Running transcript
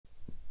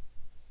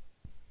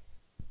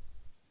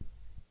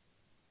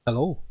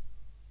Hello.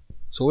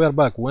 So we are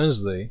back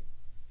Wednesday.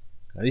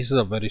 This is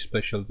a very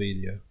special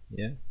video,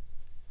 yeah.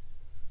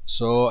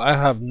 So I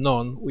have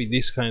none with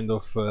this kind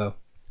of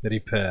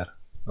repair,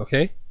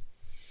 okay.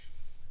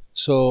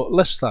 So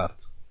let's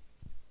start.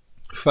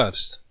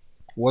 First,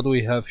 what do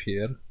we have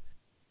here?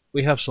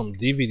 We have some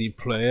DVD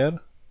player,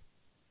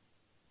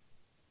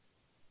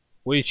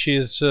 which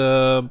is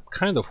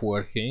kind of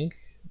working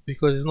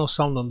because there's no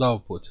sound on the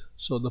output.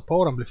 So the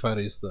power amplifier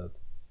is dead.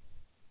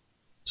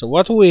 So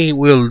what we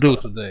will do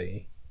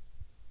today,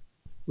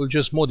 we'll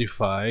just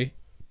modify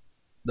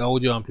the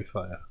audio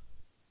amplifier,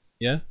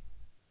 yeah.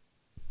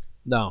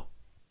 Now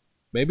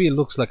maybe it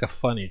looks like a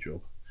funny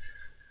job,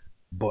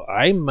 but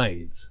I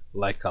made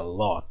like a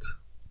lot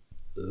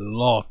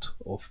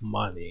of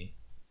money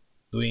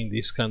doing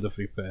this kind of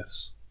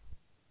repairs.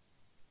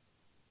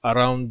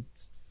 Around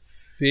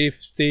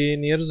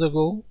 15 years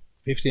ago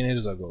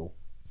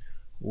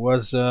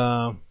was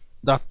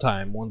that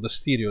time when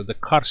the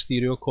car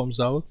stereo comes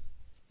out,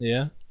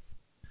 yeah.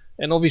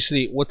 And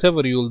obviously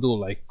whatever you'll do,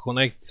 like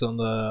connect on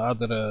the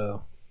other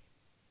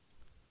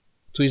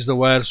twist the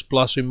wires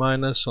plus or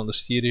minus on the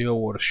stereo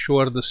or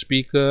short the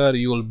speaker,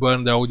 you will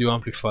burn the audio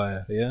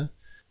amplifier, yeah.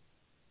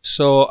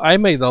 So I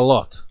made a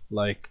lot.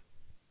 Like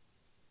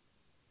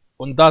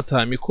on that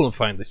time you couldn't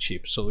find the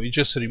chip, so you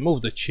just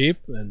remove the chip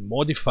and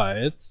modify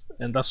it,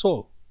 and that's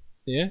all,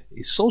 yeah.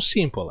 It's so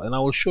simple, and I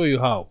will show you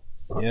how,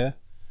 yeah.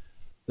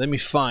 Let me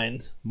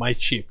find my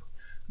chip.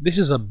 This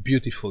is a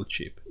beautiful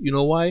chip. You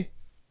know why?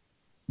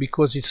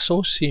 Because it's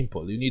so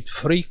simple. You need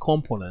 3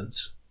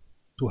 components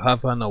to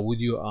have an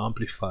audio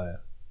amplifier.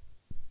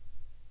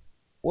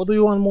 What do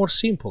you want more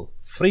simple?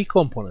 3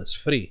 components,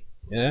 3,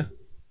 yeah.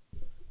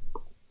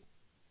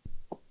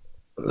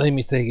 Let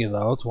me take it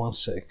out, 1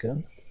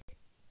 second.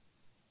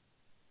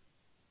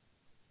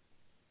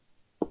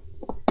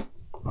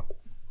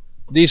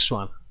 This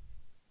one,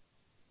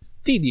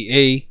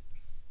 TDA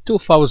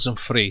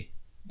 2003.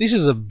 This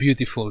is a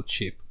beautiful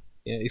chip,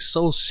 yeah. It's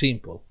so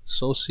simple,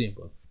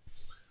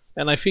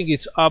 and I think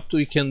it's up to,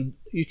 you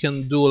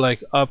can do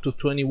like up to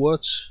 20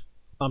 watts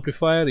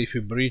amplifier if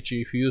you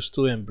use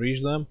 2 and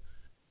bridge them,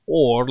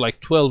 or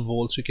like 12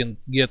 volts you can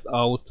get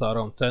out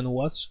around 10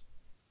 watts,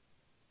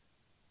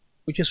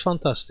 which is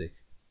fantastic.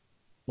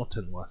 Not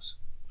 10 watts,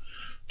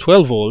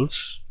 12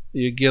 volts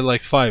you get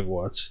like 5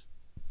 watts,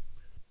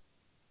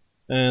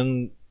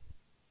 and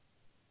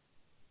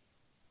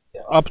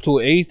up to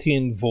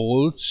 18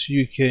 volts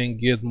you can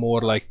get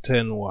more like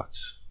 10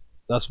 watts.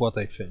 That's what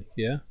I think,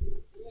 yeah.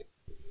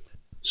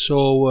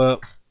 So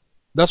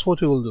that's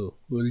what we will do.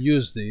 We'll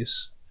use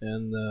this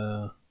and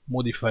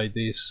modify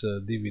this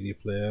DVD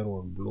player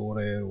or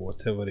Blu-ray or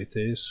whatever it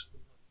is.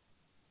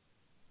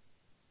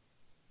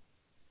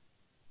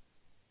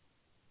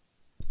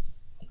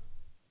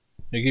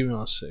 Give me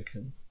 1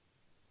 second.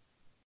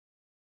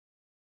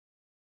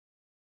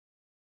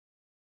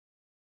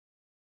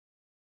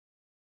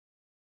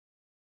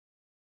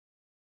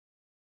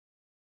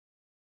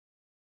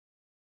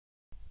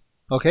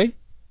 Okay,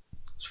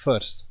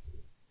 first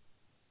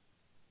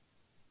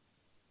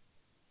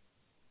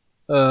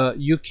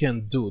you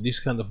can do this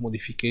kind of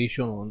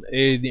modification on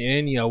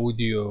any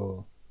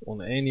audio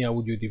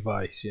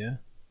device, yeah.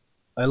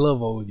 I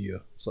love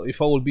audio, so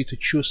if I will be to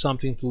choose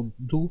something to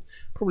do,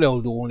 probably I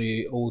will do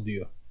only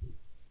audio.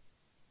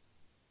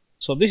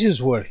 So this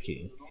is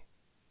working.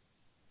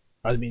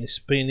 I've been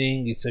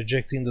spinning, it's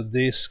ejecting the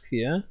disc,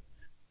 yeah,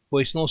 but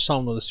it's no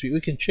sound on the speaker.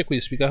 We can check with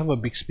the speaker. I have a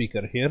big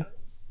speaker here.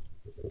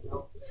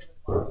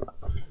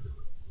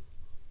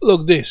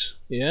 Look this,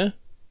 yeah.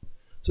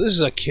 So this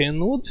is a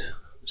Kenwood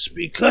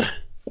speaker.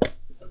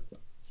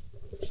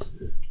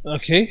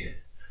 Okay,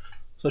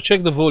 so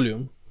check the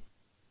volume,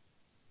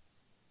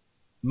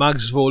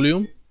 max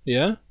volume,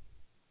 yeah.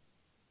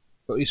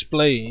 So it's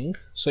playing.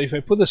 So if I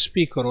put a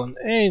speaker on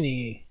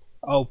any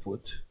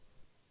output,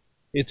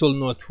 it will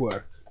not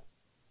work.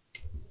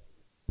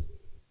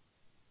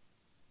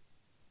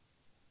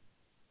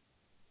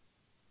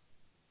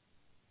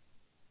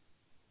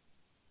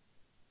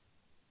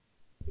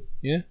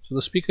 Yeah, so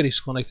the speaker is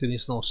connected,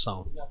 it's no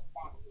sound.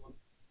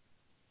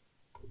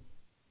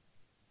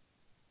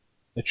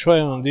 I try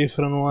on a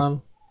different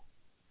one,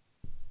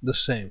 the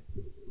same.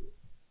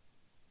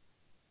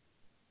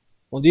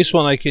 On this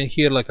one I can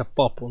hear like a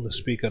pop on the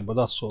speaker, but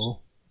that's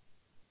all.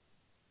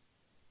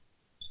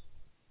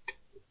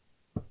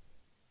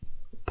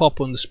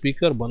 Pop on the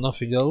speaker, but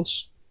nothing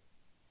else.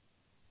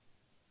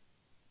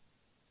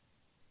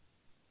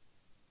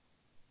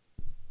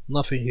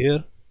 Nothing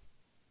here.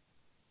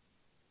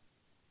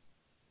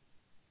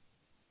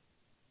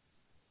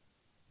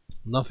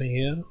 Nothing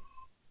here.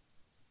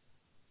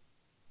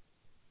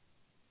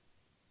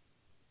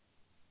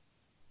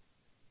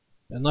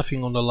 And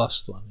nothing on the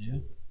last one, yeah.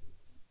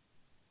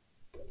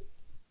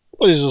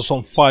 Well, this is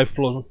some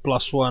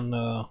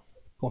 5+1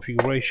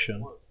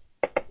 configuration.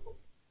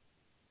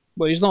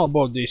 But it's not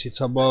about this,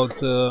 it's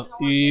about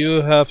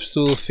you have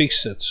to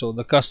fix it so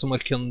the customer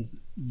can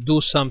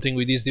do something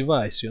with this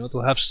device, you know,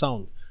 to have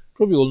sound.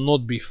 Probably will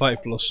not be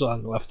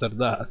 5+1 after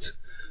that,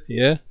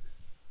 yeah.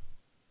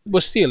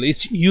 but still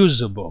it's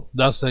usable.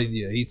 That's the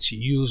idea, it's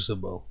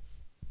usable.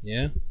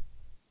 Yeah.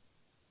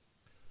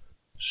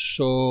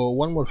 So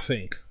one more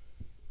thing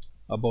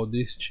about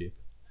this chip.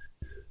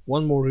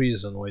 One more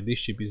reason why this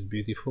chip is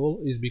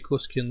beautiful is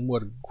because it can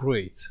work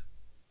great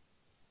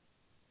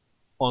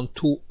on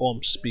 2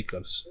 ohm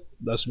speakers.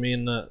 That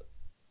means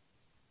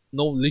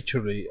not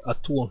literally a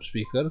 2 ohm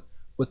speaker,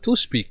 but two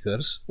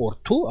speakers or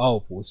two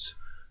outputs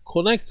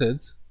connected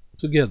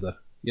together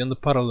in the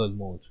parallel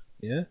mode.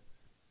 Yeah,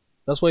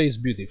 that's why it's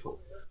beautiful.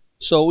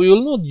 So we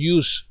will not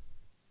use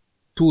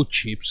two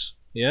chips.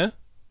 Yeah,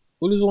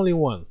 we'll use only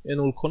one,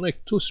 and we'll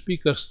connect two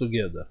speakers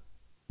together.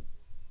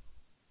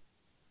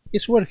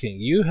 It's working.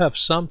 You have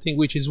something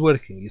which is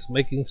working. It's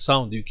making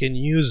sound. You can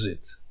use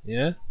it.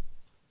 Yeah.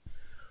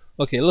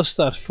 Okay, let's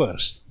start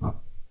first.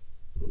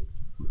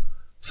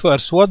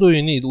 First, what do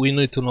we need? We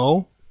need to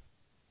know.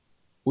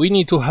 We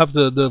need to have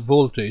the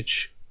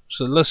voltage.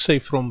 So let's say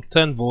from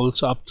 10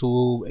 volts up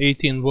to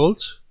 18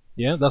 volts.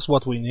 Yeah, that's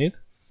what we need.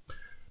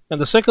 And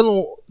the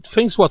second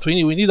thing is what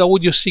we need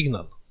audio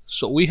signal.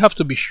 So we have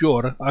to be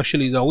sure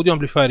actually the audio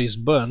amplifier is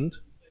burned,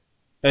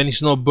 and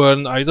it's not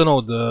burned, I don't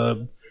know,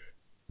 the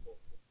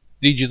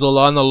digital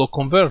analog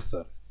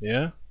converter.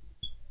 Yeah,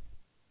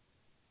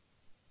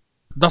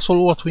 that's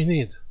all what we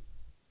need.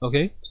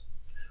 Okay,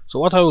 so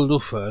what I will do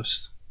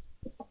first,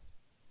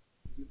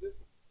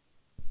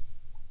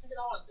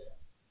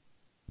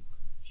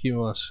 give me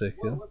 1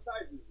 second.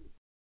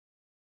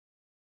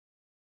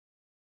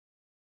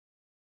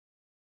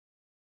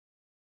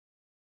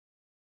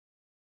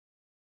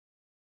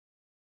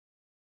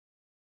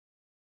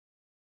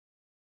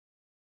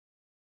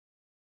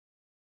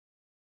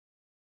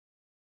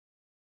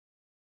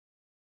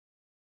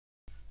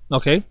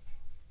 Okay,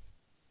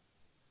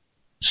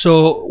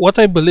 so what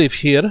I believe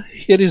here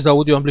is the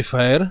audio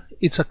amplifier.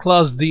 It's a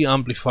class D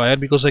amplifier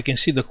because I can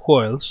see the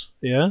coils.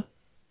 Yeah,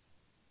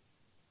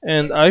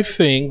 and I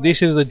think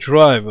this is the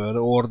driver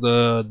or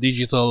the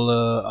digital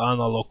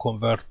analog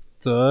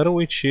converter,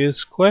 which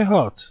is quite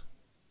hot.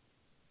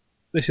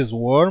 This is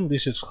warm,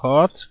 this is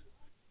hot.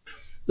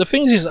 The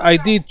thing is, I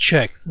did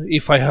check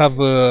if I have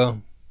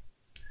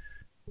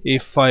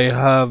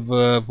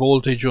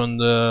voltage on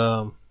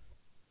the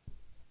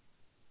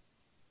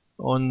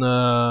on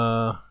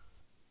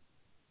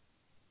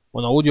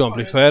audio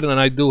amplifier, and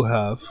I do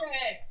have.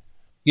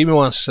 Give me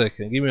 1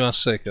 second. Give me 1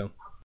 second.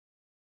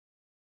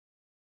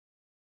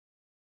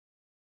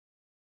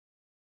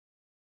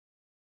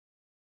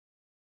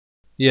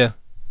 Yeah.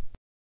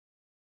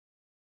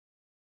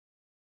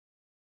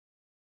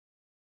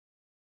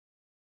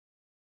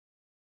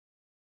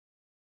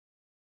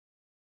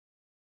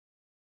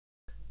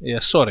 Yeah.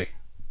 Sorry.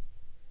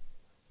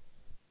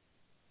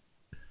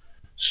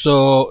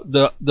 So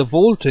the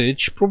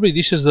voltage, probably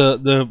this is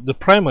the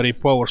primary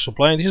power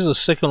supply, and this is the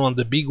second one,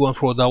 the big one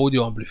for the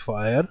audio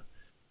amplifier.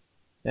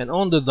 And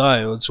on the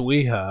diodes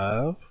we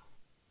have,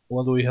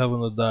 what do we have on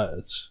the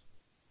diodes?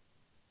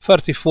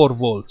 34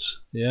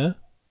 volts. Yeah.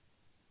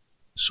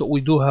 So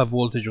we do have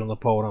voltage on the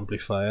power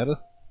amplifier.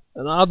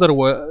 Another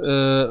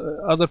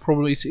other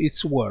problem is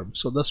it's warm,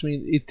 so that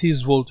means it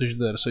is voltage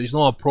there. So it's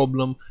not a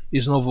problem.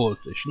 It's no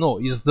voltage. No,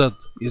 it's that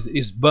it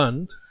is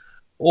burned,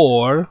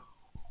 or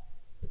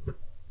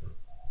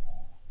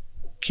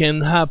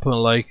can happen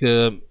like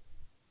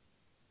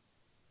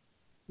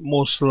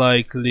most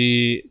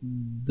likely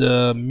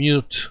the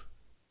mute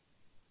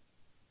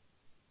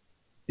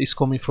is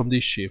coming from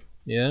this chip.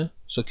 Yeah,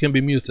 so it can be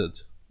muted.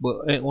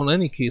 But on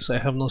any case, I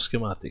have no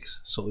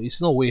schematics, so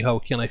it's no way how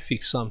can I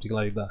fix something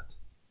like that.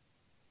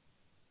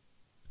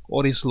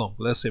 Or it's long.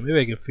 Let's say maybe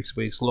I can fix,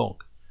 but it's long.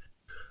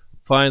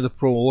 Find the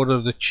pro,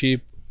 order the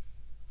chip.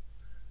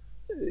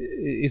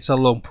 It's a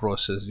long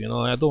process, you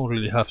know. I don't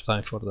really have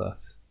time for that.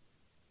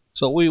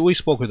 So we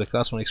spoke with the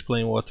customer,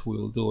 explain what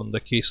we'll do in the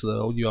case the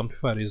audio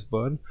amplifier is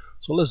burned.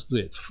 So let's do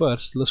it.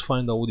 First, let's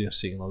find the audio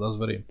signal. That's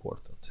very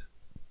important.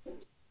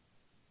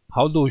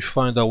 How do we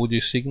find the audio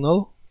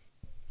signal?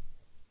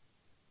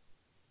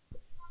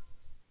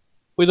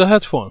 With the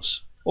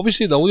headphones.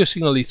 Obviously, the audio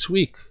signal is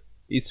weak.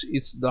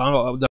 It's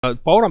the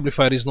power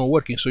amplifier is not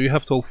working, so you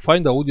have to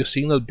find the audio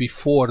signal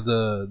before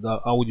the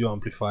audio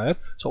amplifier.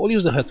 So I'll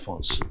use the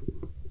headphones.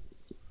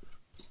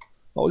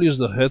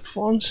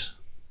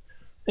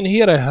 And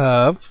here I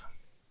have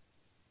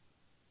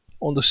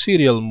on the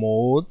serial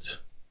mode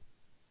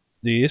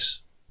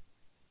this.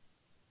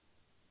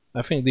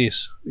 I think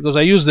this, because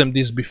I used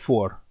this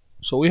before.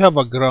 So we have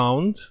a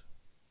ground.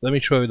 Let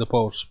me show you the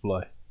power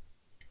supply.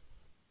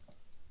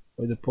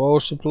 With the power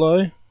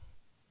supply,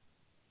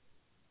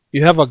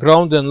 you have a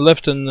ground and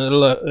left and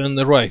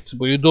the right,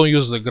 but you don't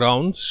use the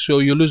ground, so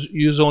you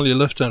use only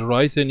left and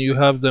right, and you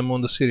have them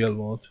on the serial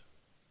mode.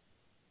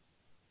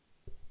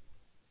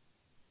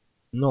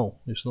 No,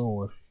 it's not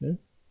working.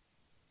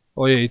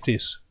 Oh yeah, it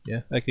is.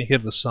 Yeah, I can hear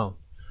the sound.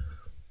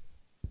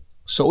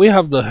 So we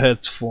have the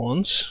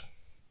headphones.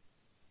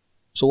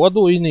 So what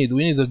do we need?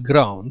 We need a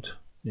ground.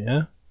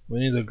 Yeah, we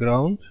need a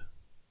ground.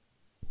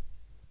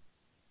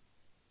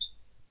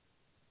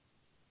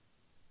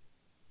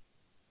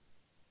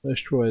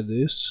 Let's try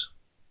this.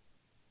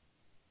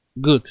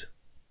 Good.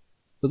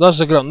 So that's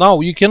the ground. Now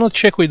you cannot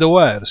check with the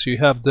wires. You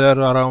have there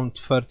around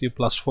 30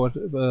 plus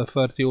 40,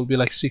 30 will be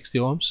like 60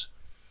 ohms.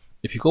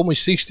 If you come with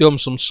 60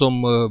 ohms on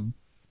some,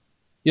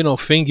 you know,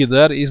 thingy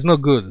there, is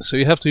not good. So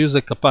you have to use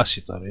a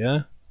capacitor,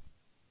 yeah?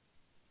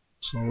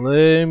 So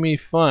let me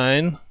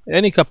find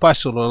any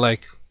capacitor,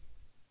 like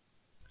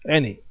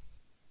any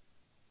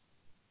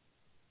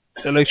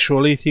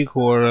electrolytic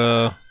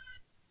or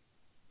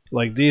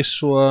like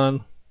this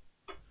one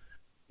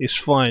is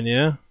fine,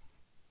 yeah?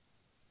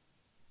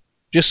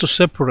 Just to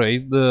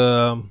separate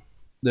the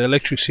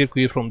electric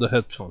circuit from the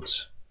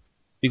headphones,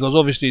 because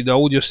obviously the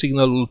audio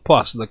signal will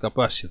pass the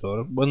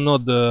capacitor, but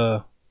not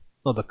the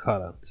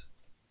current.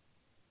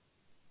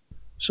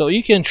 So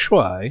you can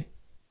try,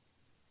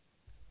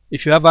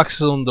 if you have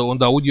access on the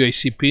audio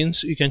IC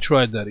pins, you can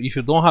try there. If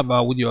you don't have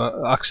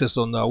access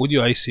on the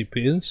audio IC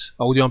pins,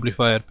 audio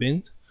amplifier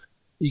pins,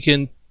 you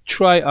can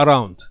try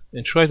around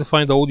and try to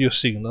find the audio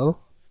signal.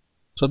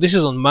 So this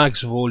is on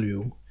max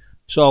volume.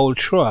 So I will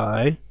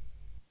try.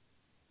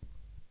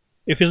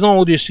 If it's no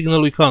audio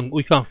signal, we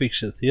can't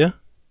fix it, yeah?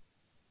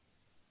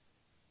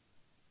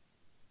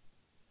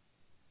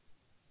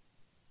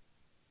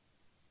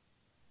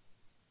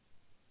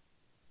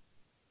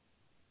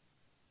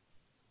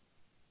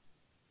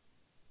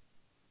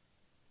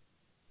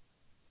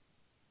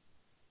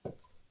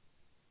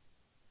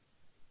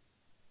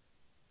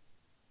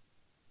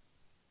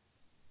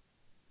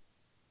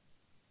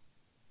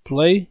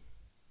 Play.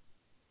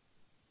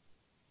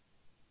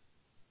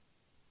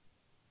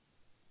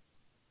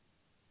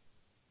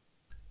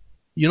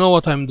 You know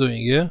what I'm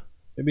doing, yeah?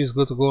 Maybe it's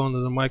good to go under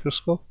the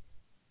microscope.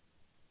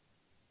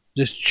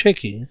 Just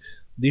checking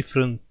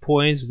different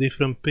points,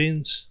 different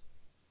pins.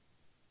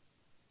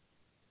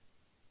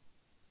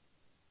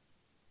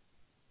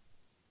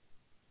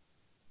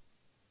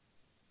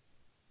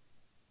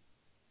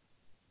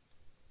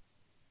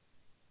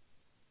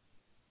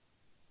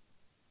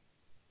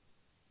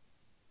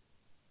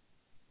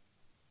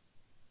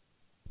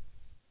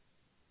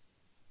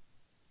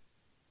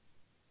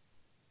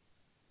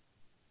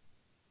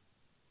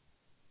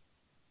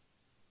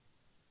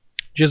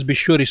 Just be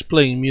sure it's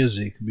playing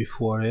music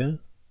before, yeah?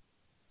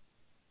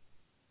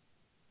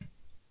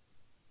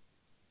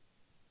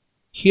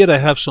 Here I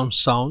have some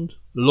sound,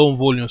 low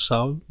volume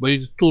sound, but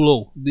it's too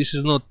low. This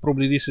is not,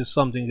 probably this is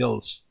something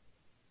else.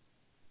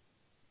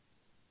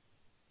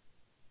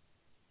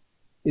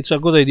 It's a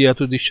good idea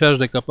to discharge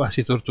the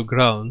capacitor to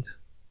ground.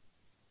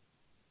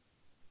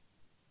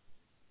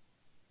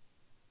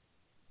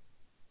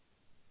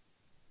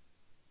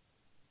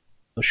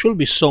 It should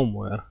be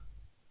somewhere.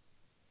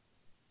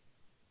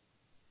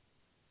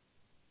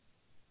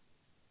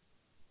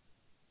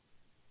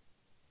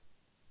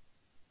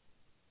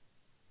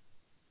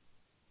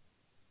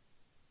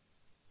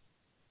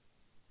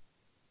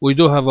 We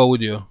do have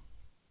audio.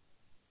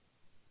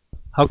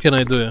 How can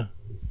I do it?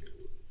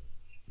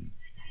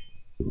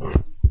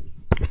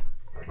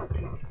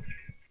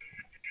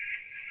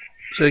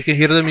 So you can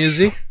hear the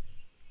music.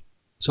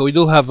 So we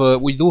do have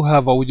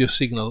audio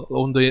signal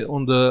on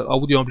the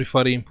audio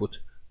amplifier input.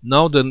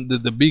 Now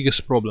the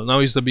biggest problem.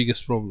 Now is the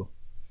biggest problem.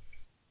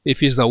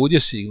 If it's the audio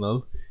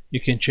signal, you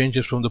can change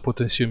it from the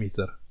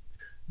potentiometer,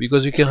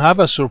 because you can have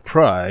a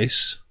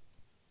surprise.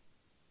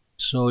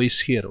 So it's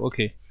here.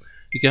 Okay,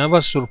 you can have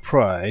a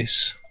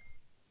surprise,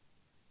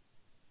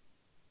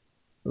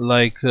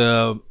 like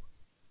the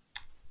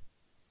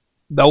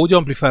audio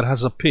amplifier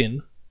has a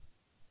pin,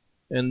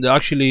 and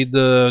actually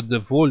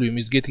the volume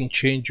is getting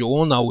changed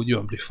on audio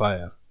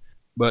amplifier,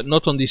 but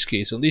not on this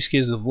case. On this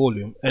case, the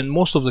volume, and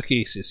most of the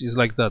cases is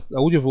like that.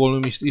 Audio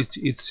volume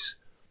is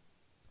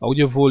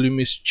audio volume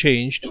is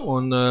changed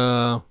on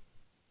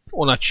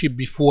a chip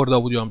before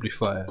the audio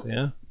amplifier,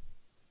 yeah.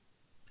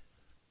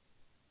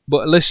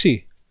 But let's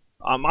see.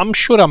 I'm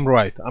sure I'm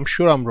right. I'm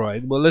sure I'm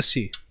right. But let's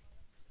see.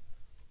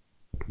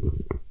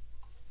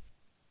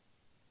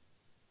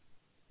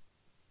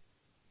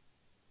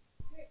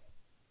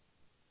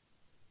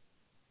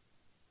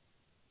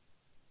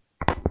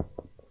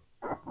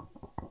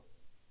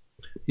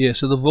 Yeah,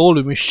 so the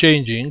volume is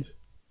changing.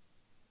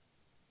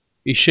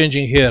 It's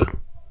changing here.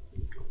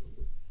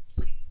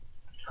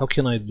 How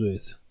can I do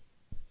it?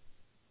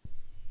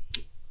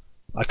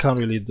 I can't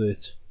really do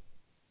it.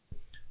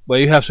 But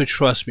you have to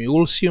trust me.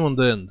 We'll see on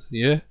the end,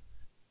 yeah?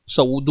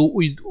 So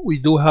we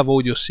do have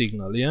audio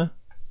signal, yeah?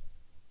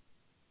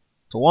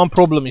 So one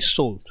problem is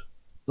solved.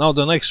 Now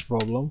the next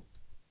problem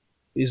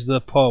is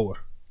the power.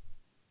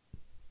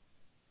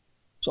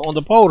 So on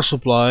the power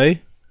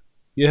supply,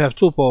 you have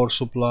two power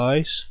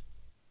supplies.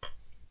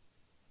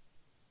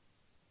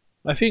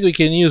 I think we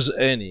can use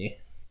any.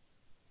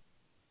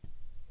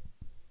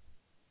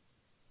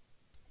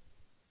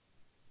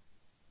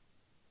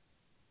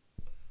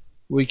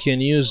 We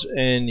can use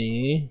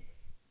any.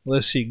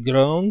 Let's see,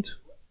 ground.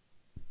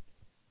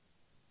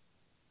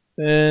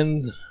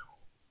 And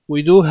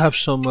we do have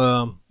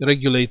some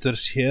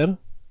regulators here.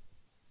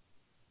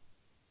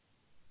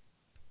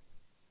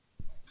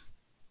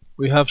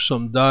 We have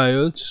some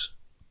diodes.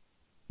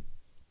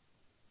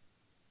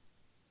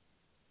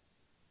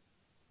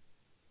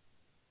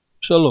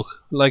 So look,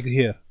 like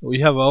here,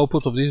 we have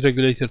output of this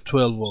regulator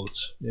 12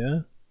 volts, yeah?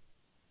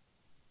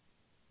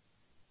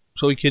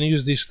 So we can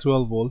use this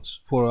 12 volts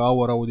for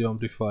our audio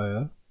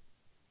amplifier,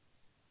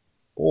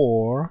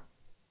 or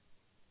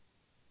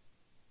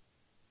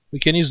we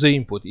can use the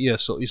input. Yeah,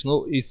 so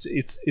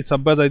it's a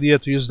bad idea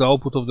to use the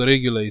output of the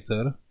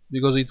regulator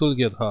because it will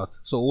get hot.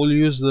 So we'll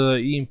use the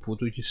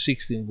input, which is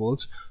 16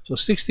 volts. So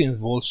 16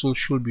 volts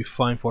should be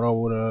fine for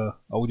our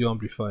audio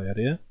amplifier,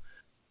 yeah?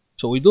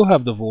 So we do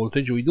have the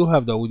voltage, we do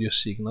have the audio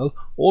signal.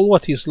 All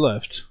what is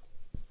left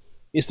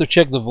is to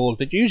check the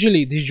voltage.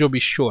 Usually this job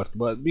is short,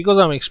 but because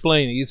I'm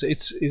explaining,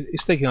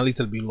 it's taking a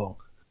little bit long.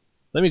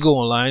 Let me go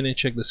online and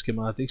check the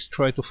schematics.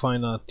 Try to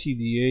find a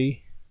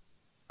TDA.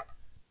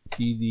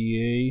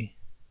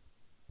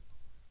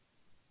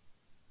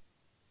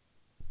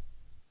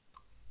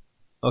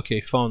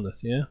 Okay, found it.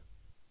 Yeah.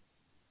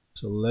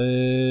 So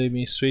let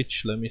me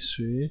switch.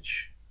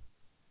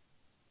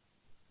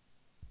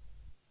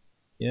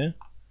 Yeah.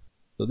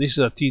 So this is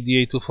a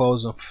TDA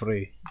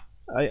 2003.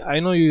 I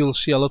know you'll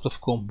see a lot of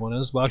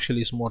components, but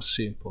actually it's more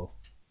simple.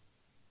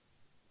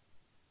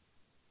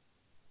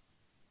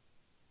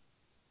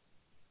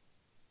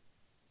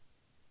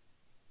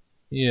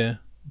 Yeah,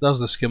 that's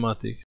the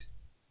schematic.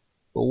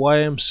 But why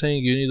I'm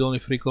saying you need only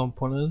 3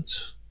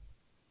 components?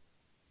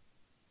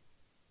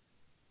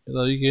 You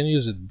know, you can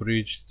use it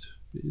bridged.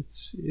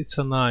 It's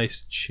a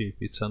nice chip.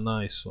 It's a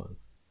nice one.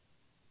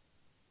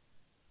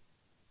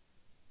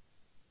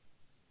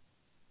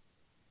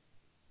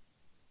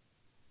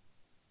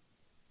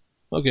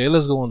 Okay,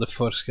 let's go on the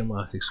first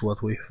schematics.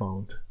 What we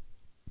found.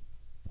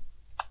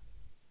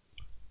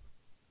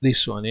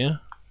 This one, yeah.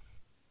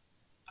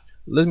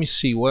 Let me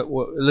see.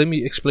 Let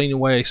me explain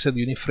why I said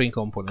you need 3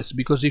 components.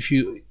 Because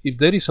if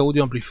there is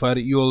audio amplifier,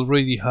 you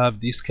already have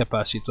this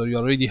capacitor. You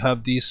already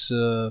have this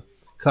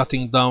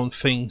cutting down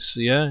things,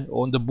 yeah,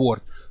 on the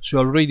board. So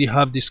you already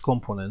have these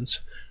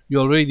components. You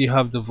already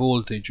have the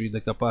voltage with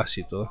the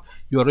capacitor.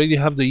 You already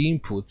have the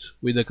input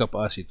with the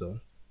capacitor.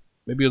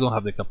 Maybe you don't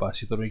have the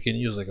capacitor, you can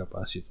use the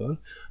capacitor.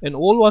 And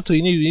all what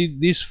you need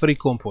these 3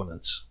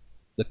 components.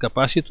 The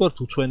capacitor,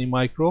 220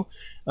 micro,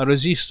 a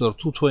resistor,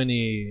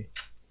 220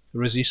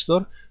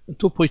 resistor, and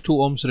 2.2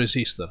 ohms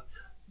resistor.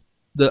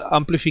 The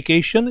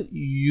amplification,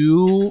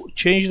 you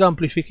change the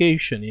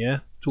amplification,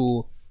 yeah,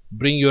 to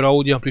bring your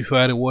audio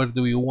amplifier where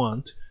do you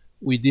want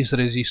with this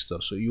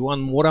resistor. So you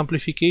want more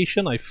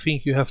amplification, I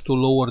think you have to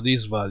lower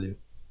this value,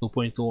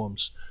 2.2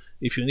 ohms.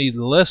 If you need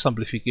less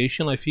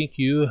amplification, I think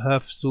you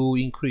have to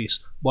increase,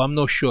 but I'm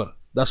not sure.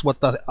 That's what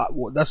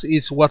that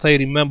is what I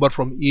remember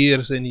from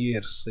years and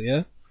years.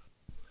 Yeah.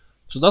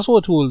 So that's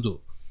what we'll do.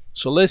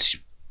 So let's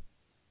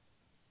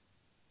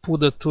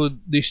put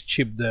this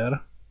chip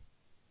there.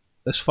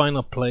 Let's find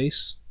a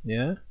place.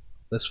 Yeah.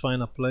 Let's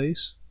find a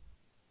place.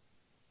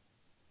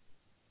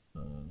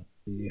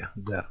 Yeah,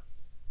 there.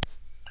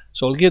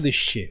 So I'll get this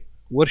chip.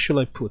 Where should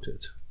I put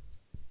it?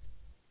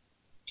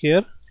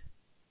 Here.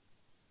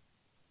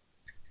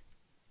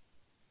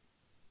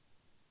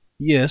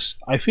 Yes,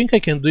 I think I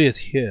can do it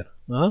here.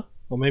 Huh?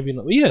 Or maybe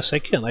not. Yes, I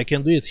can. I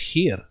can do it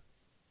here.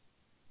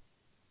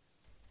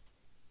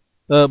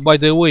 By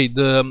the way,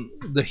 the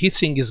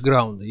heatsink is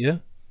ground, yeah?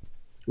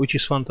 Which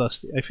is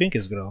fantastic. I think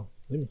it's ground.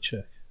 Let me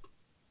check.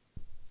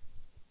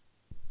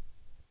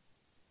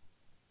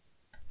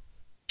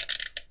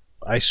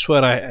 I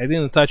swear I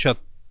didn't touch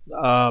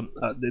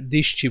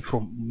this chip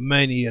from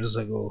many years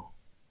ago.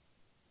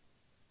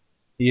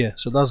 Yeah,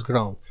 so that's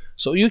ground.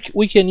 So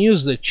we can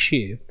use the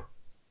chip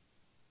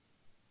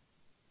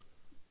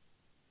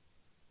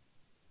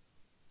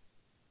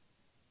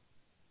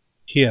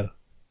here.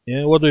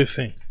 Yeah, what do you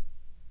think?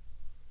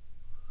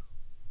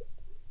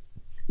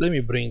 Let me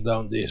bring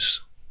down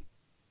this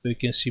so you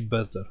can see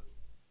better.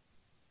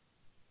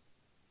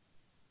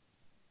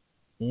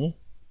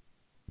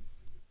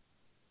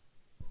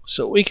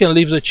 So we can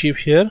leave the chip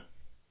here.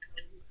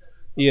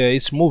 Yeah,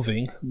 it's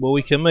moving, but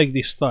we can make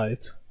this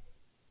tight.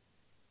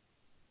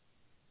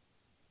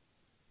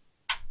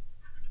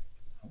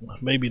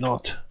 Maybe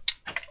not.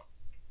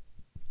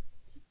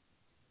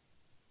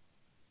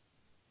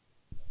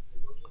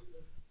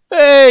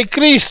 Hey,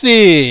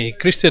 Cristi!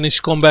 Christian is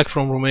come back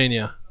from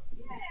Romania.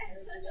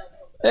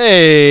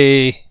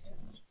 Hey!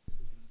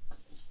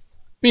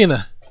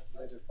 Bine!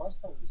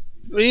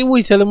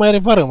 Uite, le mai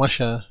reparăm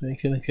așa, din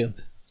când în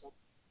când.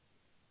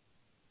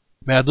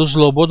 Mi-a adus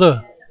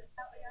lobodă?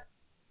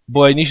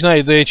 Băi, nici n-ai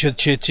idee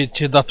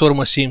ce dator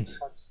mă simt.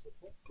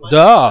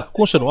 Da,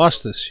 cum să nu,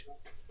 astăzi.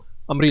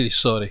 I'm really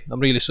sorry.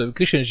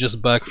 Christian is just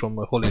back from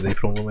a holiday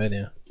from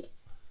Romania.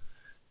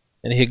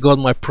 And he got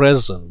my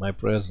present,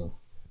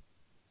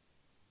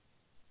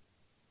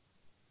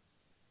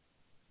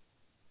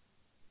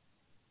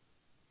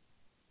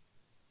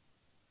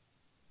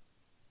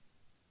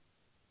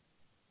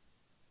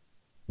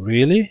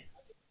 Really?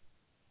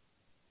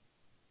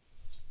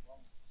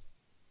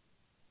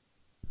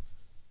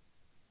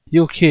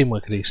 You okay, mă,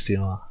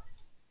 Cristian?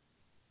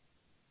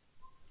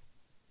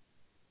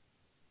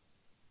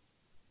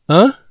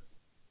 Huh?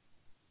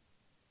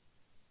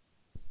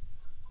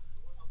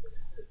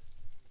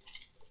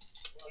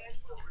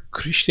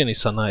 Christian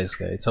is a nice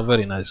guy. It's a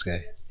very nice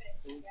guy.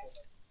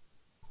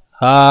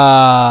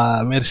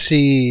 Ah,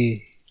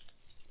 merci.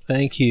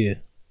 Thank you.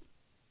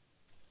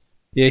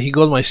 Yeah, he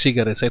got my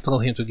cigarettes. I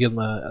told him to get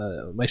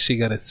my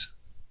cigarettes.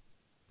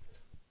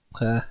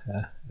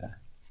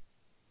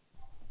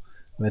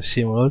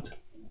 Merci molt.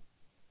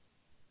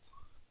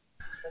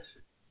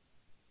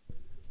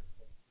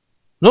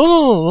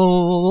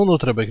 Nu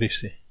trebuie,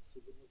 Cristi.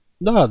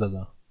 Da.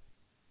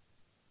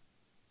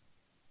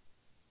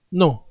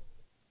 Nu.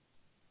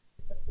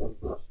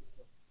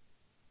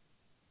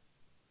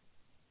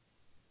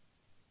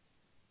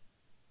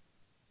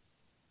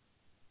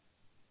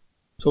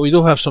 So we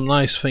do have some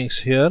nice things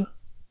here.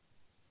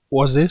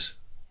 What's this?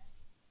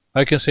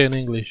 I can say in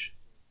English.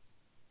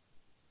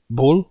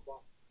 Bull?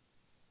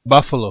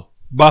 Buffalo.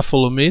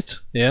 Buffalo meat,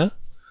 yeah.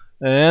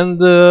 And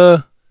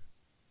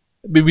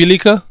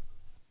bibilica?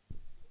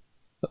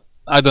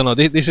 I don't know.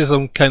 This is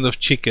some kind of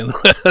chicken.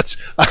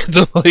 I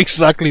don't know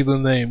exactly the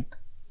name.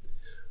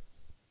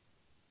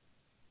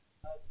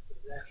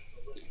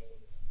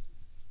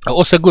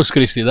 O să gust,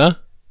 Cristi, da?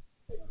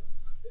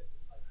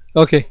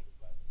 Okay.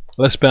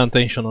 Let's pay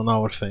attention on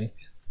our thing.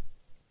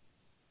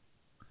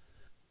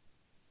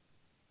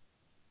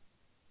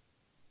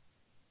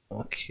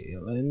 Okay,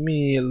 let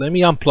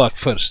me unplug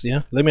first,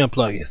 yeah? Let me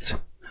unplug it.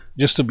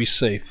 Just to be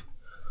safe.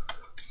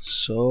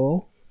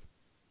 So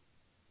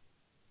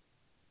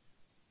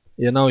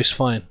yeah, now it's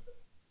fine.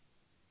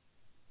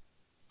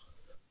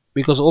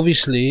 Because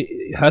obviously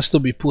it has to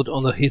be put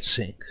on the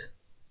heatsink.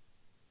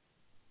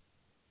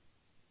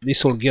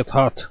 This will get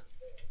hot.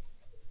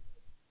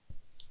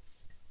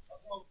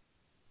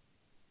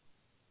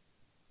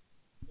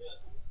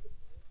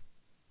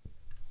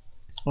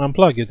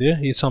 Unplug it, yeah?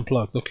 It's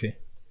unplugged, okay.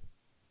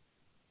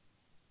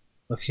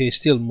 Okay,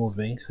 still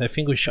moving. I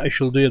think I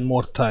should do it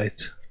more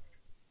tight.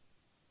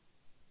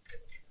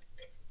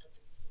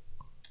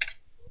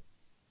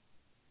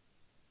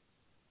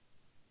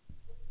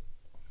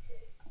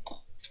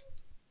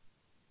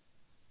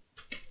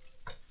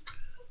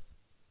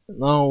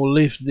 Now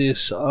lift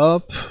this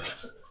up.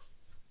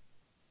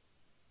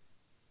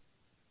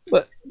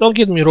 But don't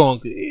get me wrong,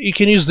 you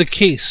can use the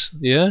case,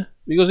 yeah?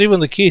 Because even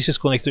the case is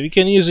connected.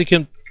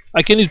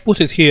 I can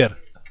put it here,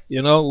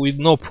 you know, with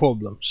no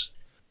problems.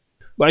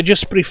 But I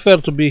just prefer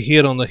to be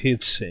here on the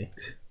heatsink.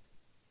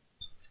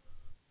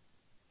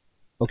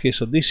 Okay,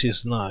 so this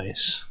is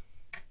nice.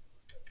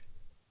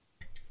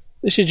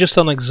 This is just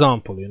an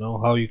example, you know,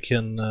 how you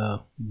can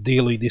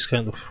deal with these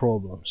kind of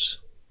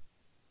problems.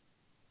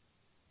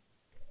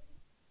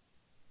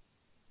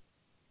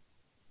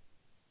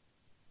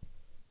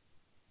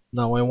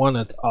 Now I want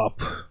it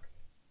up.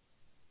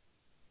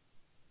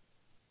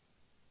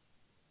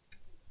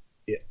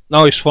 Yeah,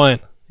 now it's fine.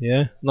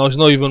 Yeah, now it's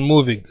not even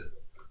moving.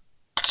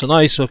 So now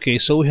it's okay.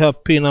 So we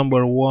have pin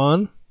number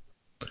 1.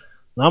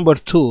 Number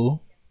 2,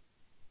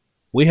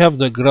 we have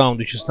the ground,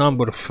 which is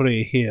number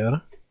 3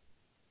 here.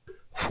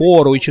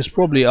 4, which is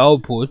probably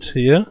output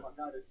here.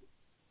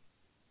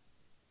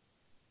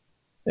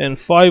 And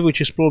 5, which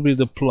is probably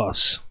the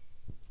plus.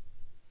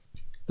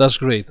 That's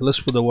great. Let's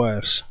put the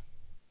wires.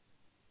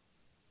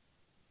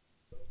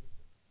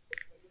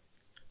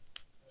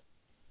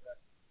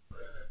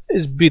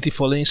 It's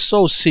beautiful and it's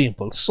so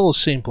simple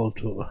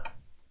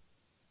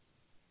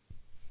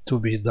to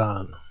be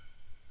done,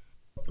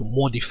 to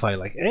modify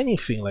like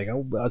anything, like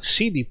a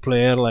CD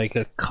player, like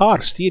a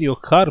stereo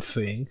car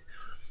thing,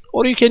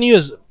 or you can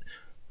use.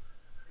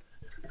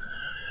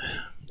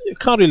 You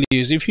can't really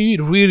use. If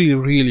you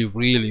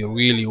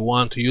really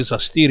want to use a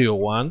stereo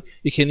one,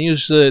 you can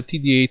use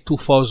TDA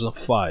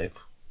 2005,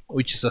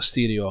 which is a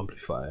stereo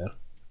amplifier.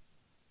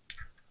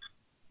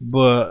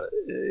 But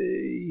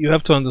you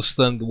have to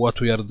understand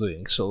what we are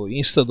doing. So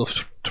instead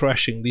of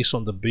trashing this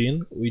on the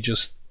bin, we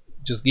just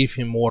give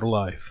him more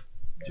life.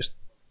 Just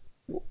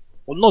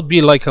will not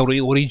be like our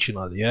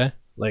original, yeah,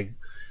 like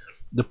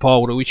the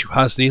power which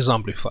has this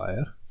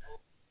amplifier,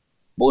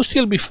 but will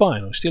still be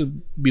fine. Will still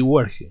be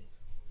working,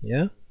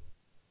 yeah.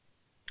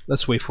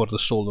 Let's wait for the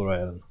solder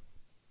iron.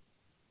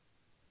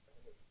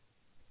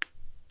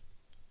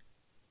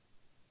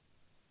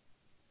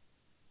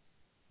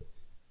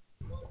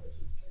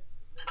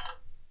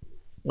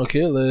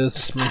 Okay,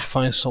 let me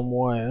find some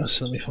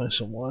wires.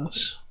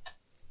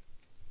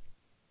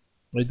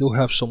 I do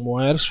have some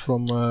wires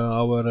from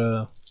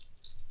our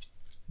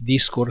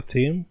Discord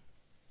team.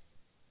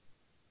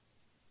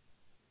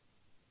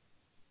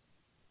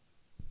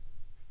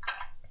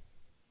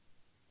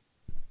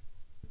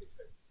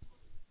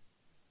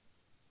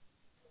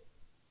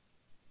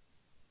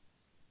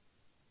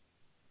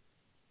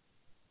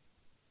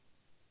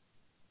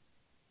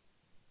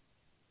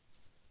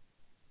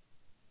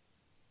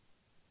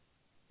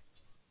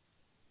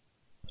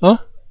 Huh?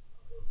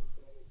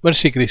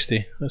 Merci,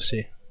 Christy.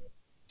 Merci.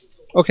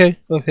 Okay.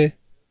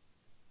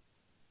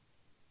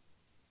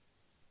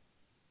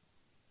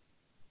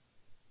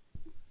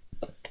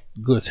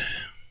 Good.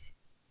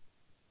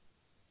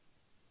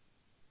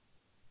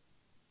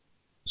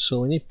 So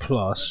we need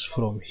plus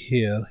from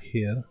here.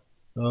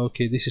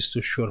 Okay, this is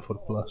too short for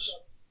plus.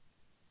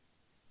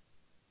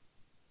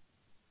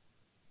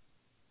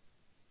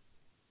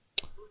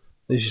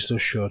 This is too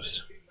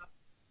short.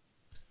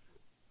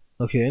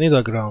 Okay, I need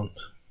a ground.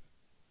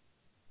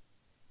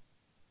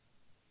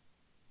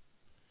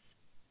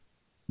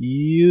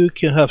 You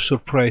can have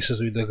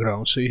surprises with the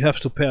ground, so you have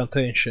to pay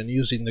attention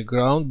using the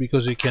ground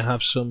because you can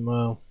have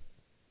some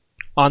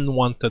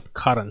unwanted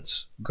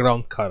currents,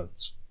 ground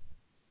currents.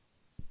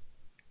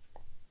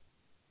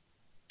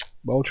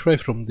 But I'll try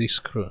from this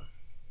screw.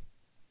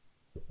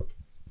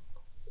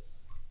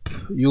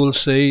 You will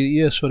say,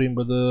 yeah, sorry,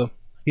 but the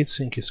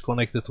heatsink is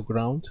connected to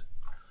ground.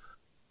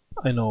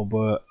 I know,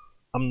 but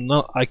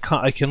I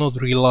cannot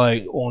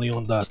rely only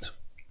on that.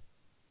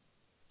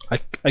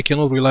 I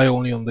cannot rely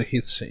only on the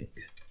heatsink.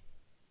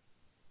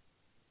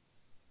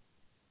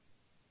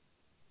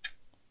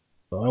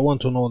 So I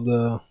want to know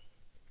the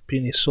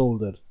pin is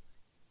soldered.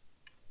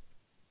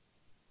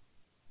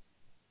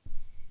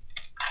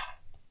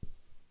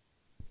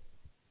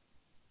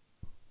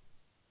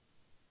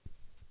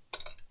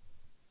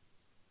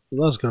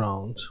 That's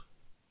ground.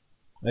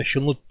 I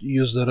should not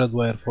use the red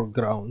wire for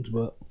ground,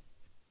 but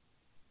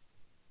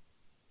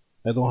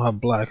I don't have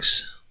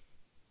blacks.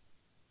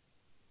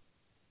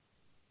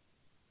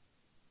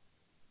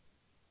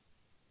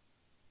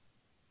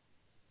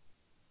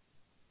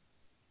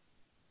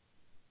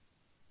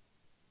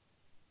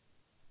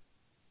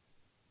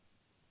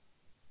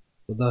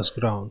 So that's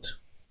ground.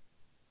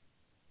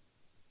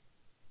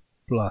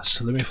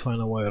 Plus, let me find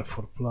a wire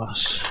for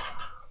plus.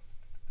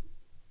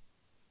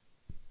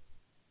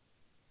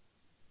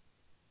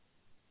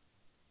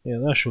 Yeah,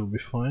 that should be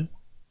fine.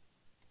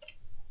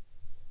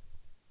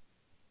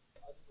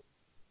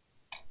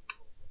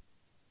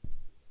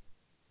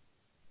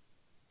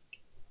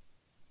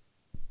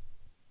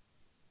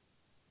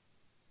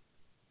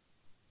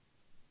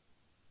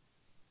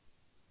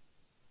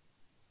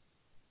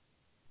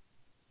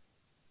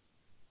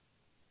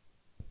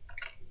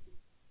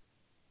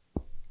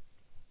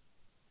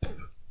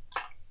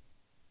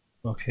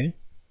 Okay.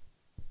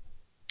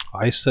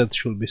 I said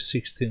should be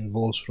 16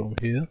 volts from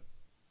here.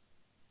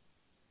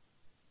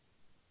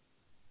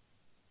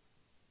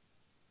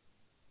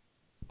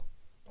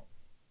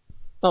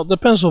 Now,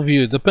 depends on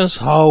you, depends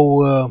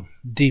how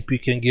deep you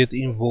can get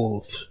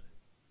involved.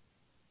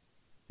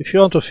 If you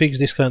want to fix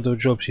this kind of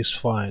jobs, it's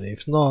fine.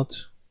 If not,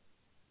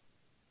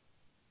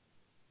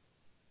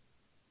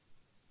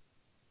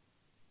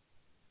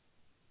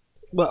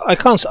 but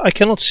I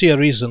cannot see a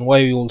reason why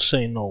you will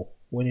say no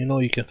when you know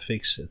you can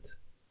fix it.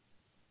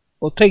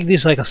 Or take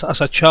this like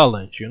as a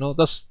challenge, you know.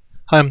 That's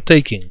how I'm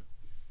taking.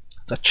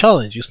 It's a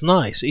challenge. It's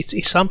nice.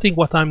 It's something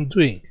what I'm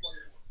doing.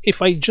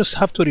 If I just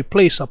have to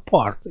replace a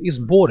part, it's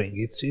boring.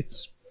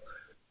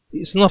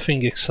 It's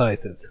nothing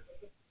exciting.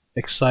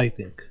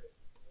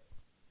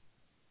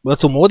 But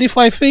to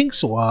modify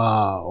things,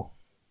 wow.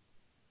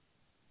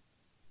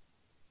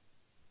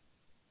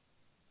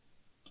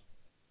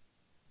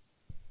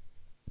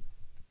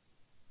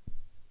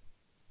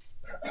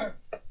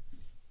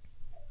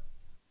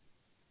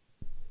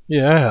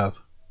 Yeah, I have.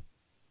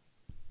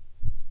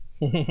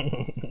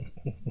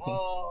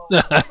 Oh,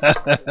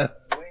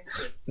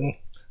 Winchester.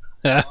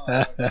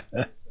 Oh,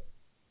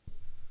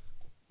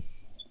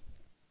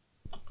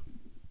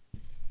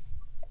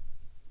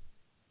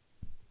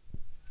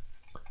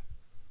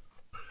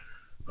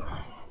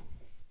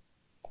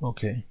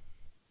 Okay.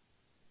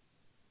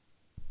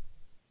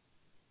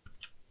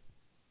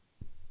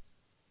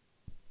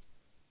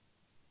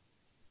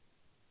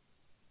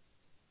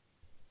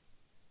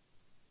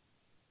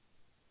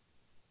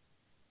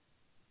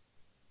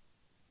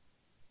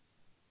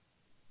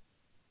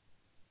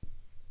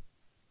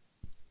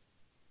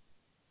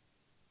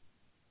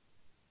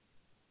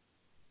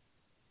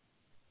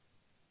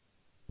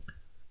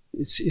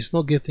 It's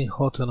not getting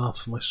hot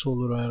enough, my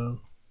solder iron.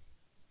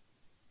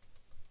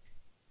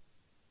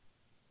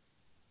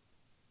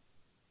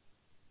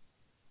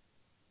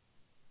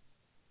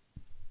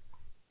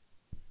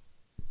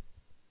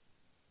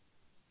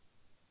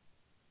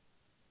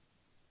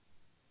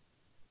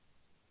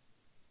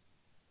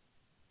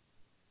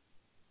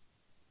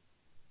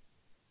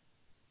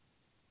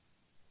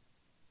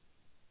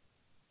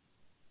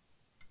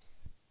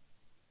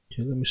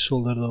 Okay, let me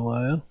solder the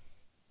wire.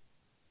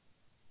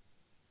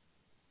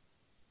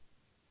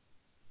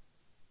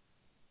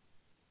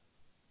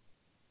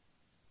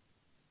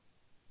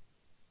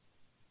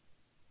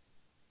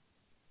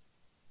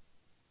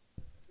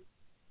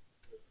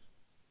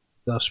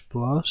 That's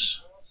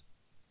plus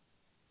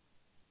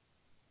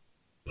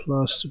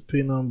to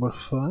pin number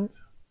 5.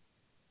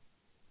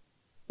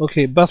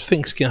 Okay, bad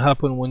things can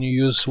happen when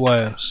you use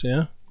wires,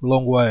 yeah?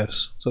 Long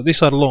wires. So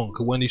these are long.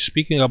 When you're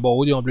speaking about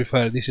audio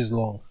amplifier, this is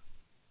long.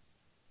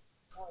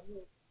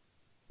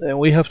 And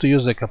we have to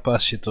use the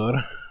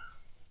capacitor.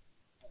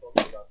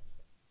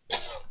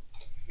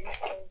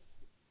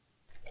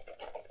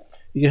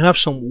 You can have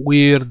some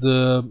weird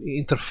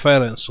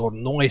interference or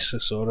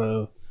noises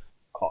or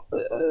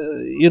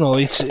you know,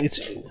 it's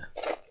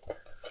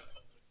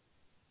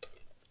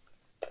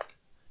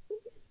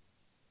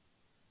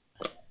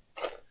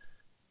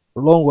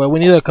long way. We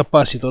need a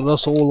capacitor.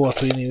 That's all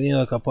what we need. We need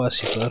a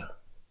capacitor.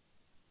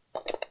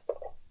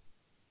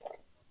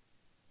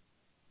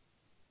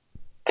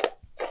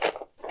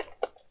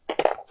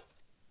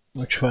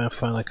 I'll try and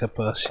find a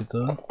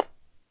capacitor.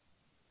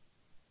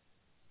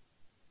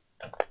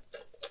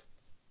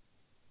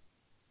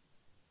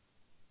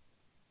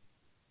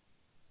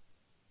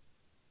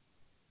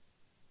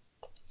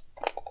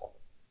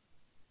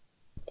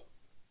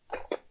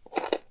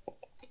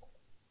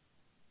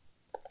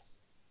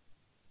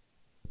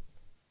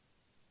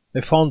 I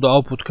found the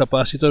output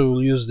capacitor,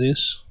 we'll use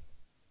this.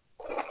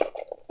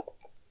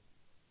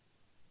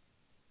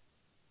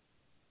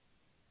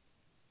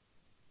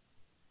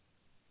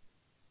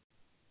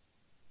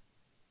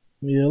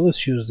 Yeah,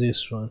 let's use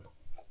this one.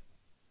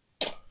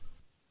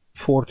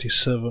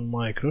 47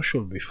 micro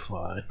should be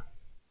fine.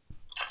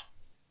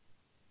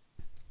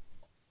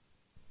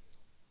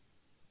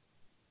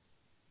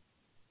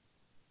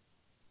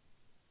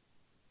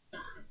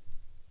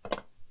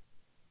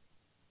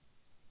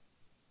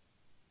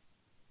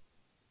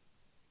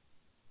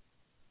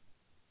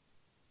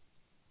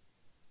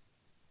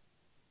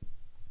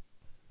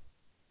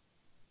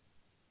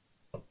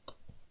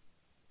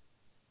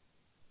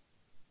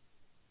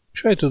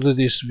 Try to do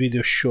this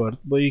video short,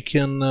 but you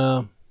can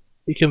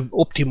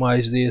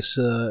optimize this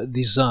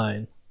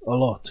design a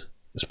lot,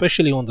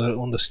 especially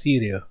on the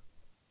stereo.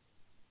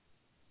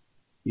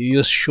 You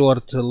use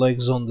short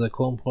legs on the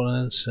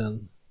components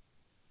and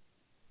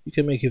you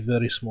can make it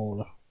very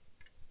smaller.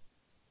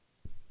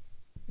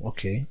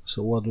 Okay,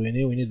 so what do we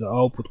need? We need the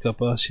output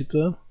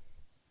capacitor.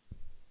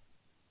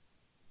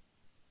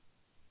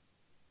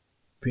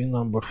 Pin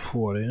number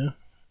 4, yeah?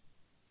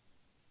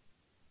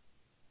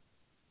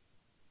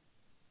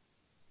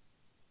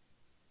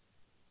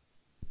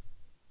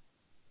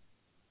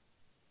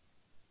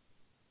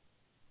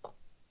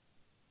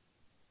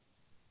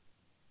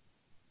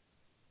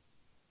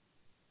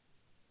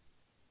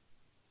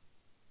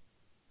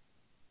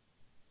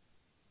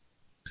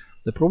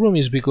 The problem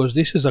is because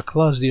this is a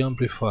class D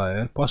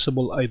amplifier,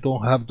 possible I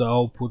don't have the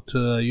output,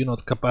 you know,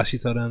 the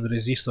capacitor and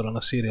resistor on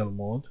a serial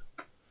mode.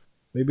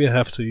 Maybe I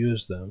have to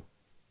use them.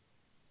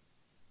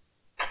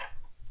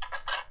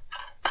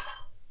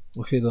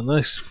 Okay, the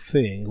next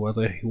thing what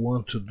I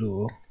want to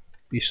do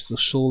is to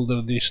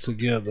solder this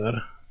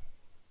together.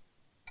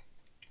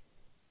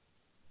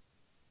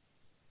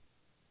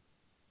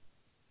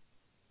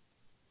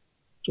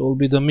 So it will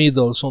be the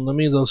middles, on the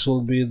middles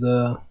will be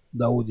the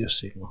audio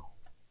signal.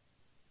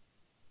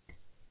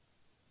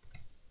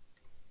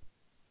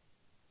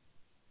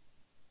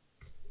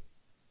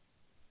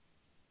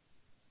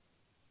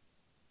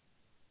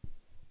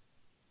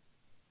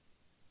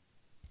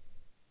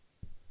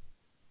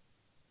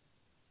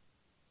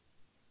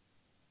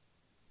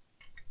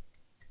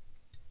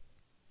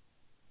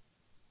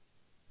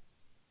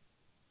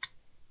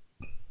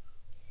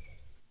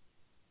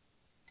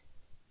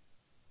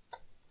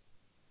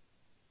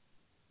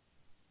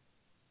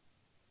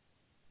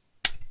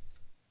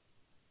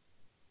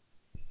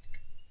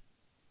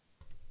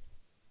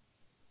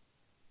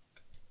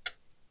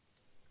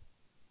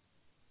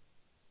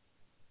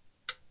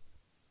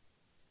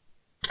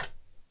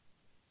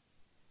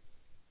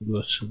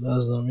 Good, so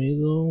that's the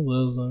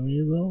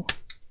middle.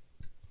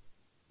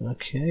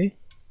 Okay.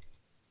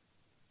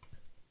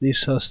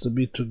 This has to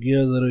be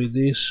together with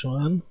this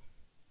one.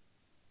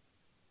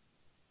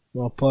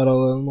 No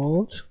parallel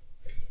mode.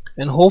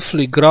 And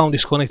hopefully ground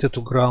is connected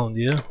to ground,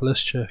 yeah?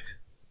 Let's check.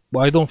 But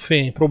I don't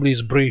think, probably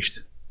it's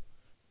bridged.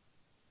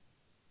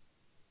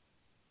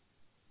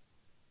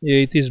 Yeah,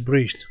 it is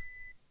bridged.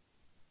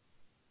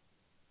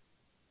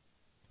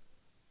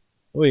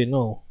 Wait,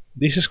 no.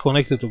 This is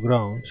connected to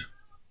ground.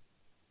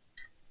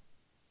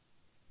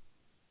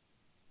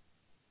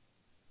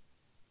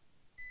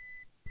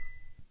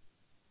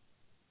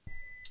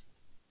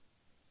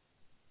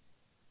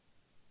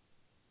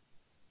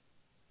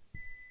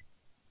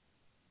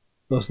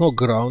 There's no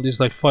ground, it's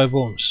like 5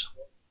 ohms.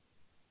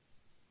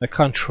 I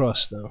can't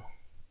trust them.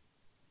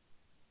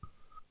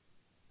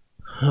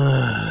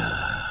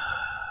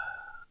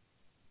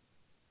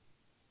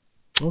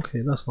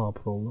 Okay, that's not a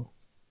problem.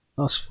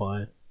 That's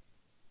fine.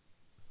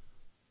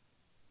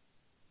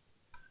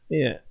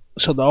 Yeah,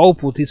 so the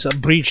output is a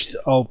bridged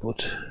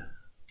output.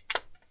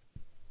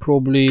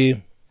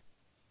 Probably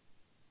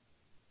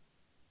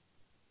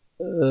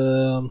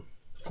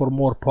for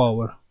more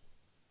power.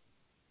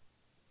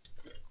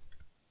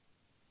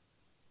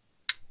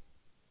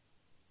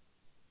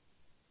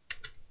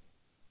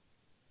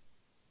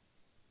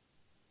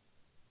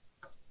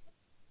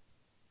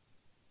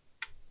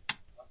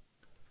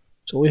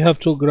 So we have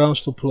 2 grounds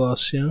to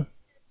plus, yeah?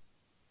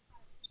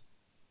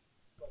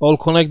 I'll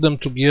connect them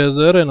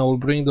together and I'll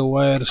bring the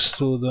wires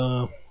to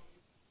the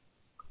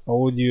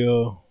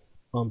audio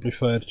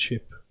amplifier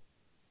chip.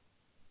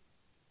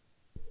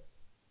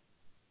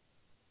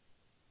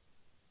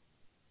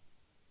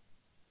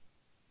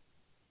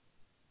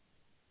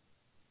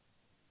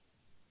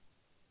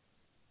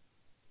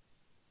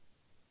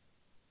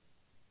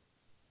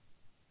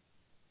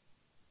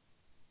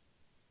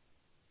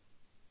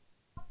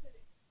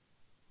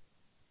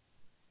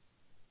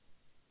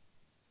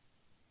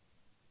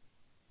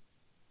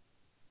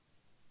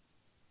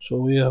 So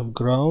we have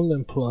ground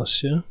and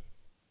plus, yeah?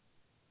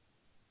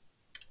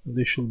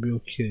 This should be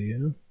okay,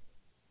 yeah?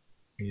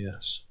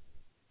 Yes.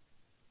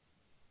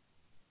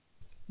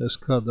 Let's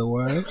cut the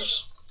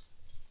wires.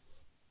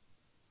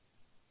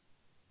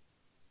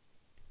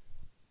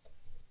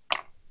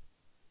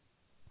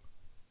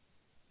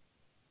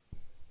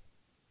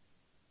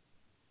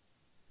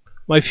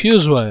 My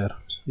fuse wire.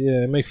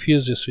 Yeah, I make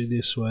fuses with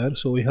this wire,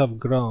 so we have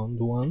ground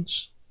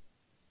ones.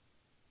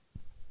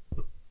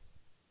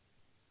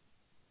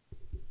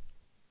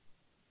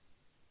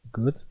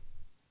 Good.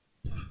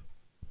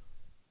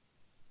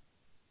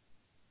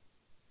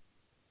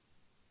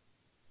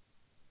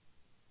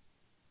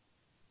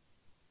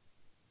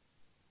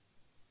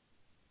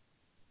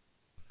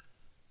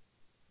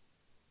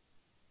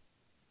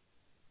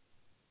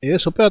 Yeah,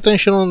 so pay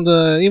attention on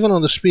the even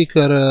on the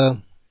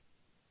speaker,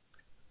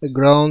 the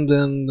ground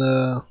and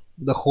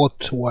the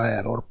hot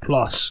wire or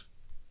plus.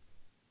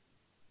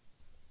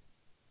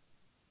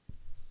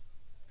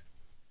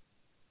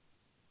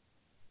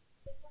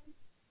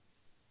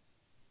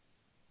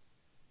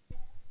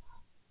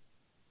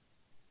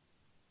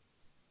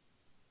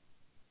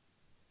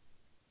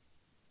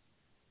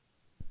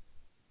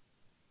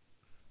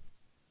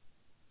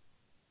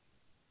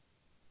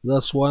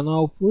 That's one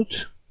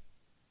output.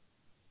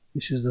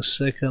 This is the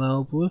second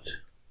output.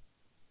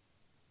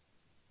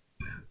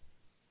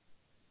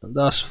 And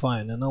that's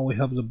fine. And now we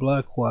have the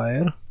black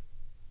wire,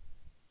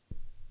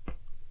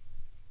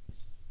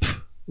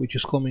 which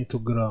is coming to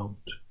ground.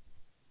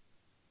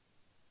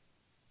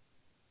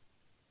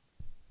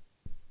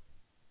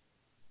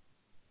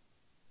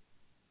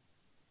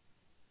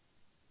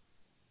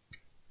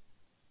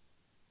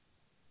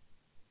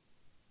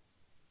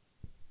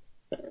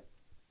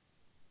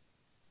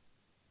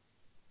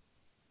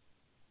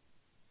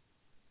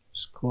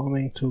 It's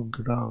coming to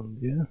ground,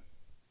 yeah?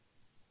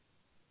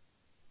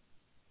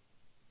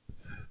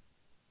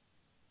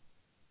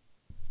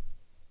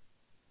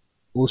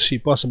 We'll see,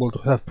 possible to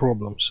have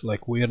problems,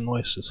 like weird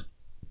noises.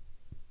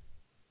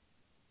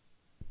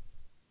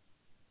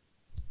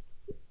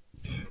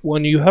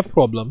 When you have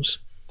problems,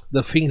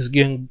 the things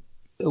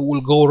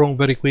will go wrong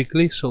very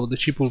quickly, so the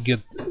chip will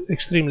get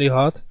extremely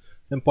hot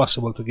and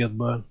possible to get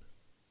burned.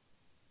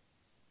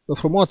 But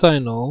from what I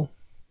know,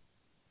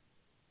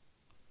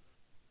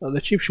 the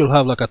chip should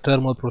have like a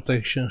thermal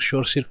protection,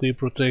 short circuit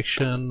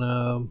protection,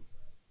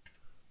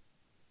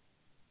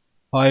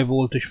 high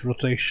voltage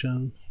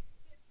protection.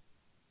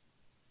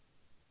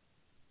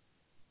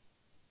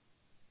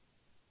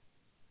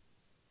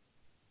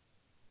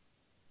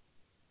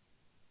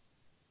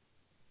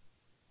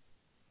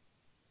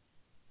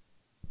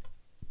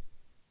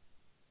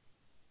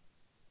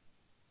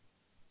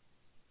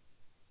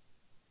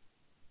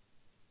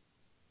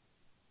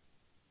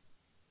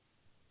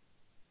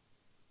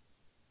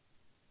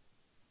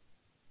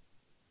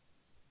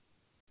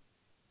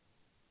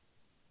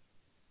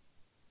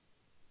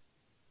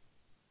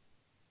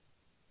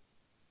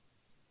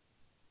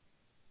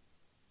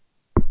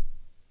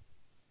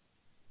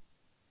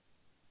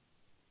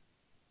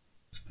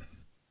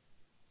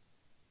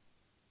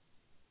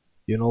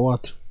 You know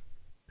what?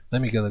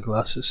 Let me get the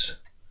glasses.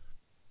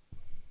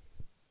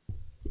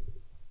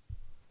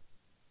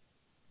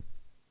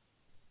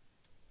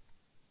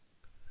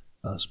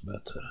 That's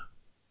better.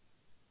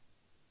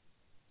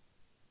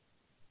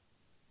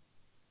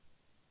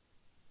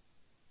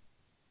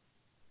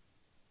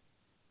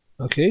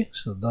 Okay,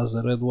 so that's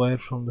the red wire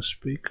from the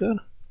speaker.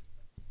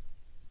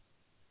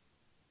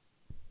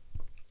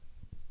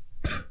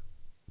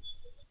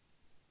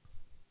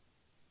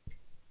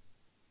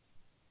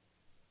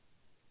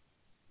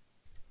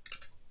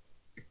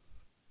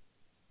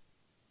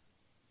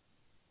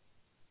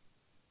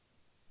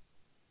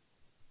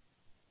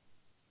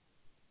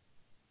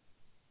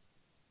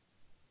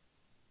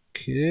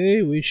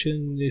 Okay, which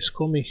is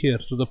coming here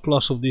to the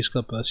plus of this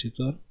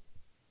capacitor.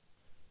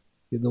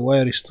 Okay, the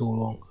wire is too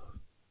long.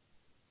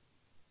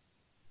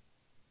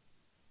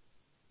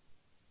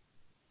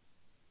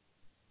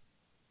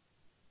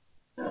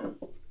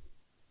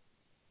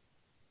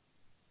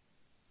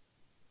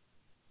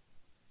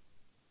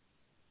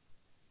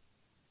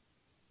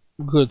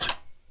 Good.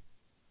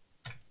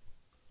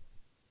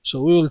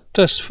 So we will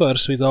test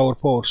first with our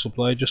power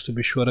supply just to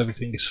be sure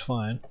everything is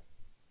fine.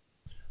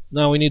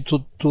 Now we need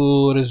two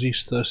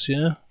resistors,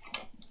 yeah?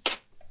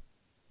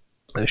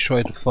 Let's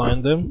try to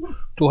find them.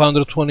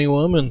 220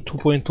 ohm and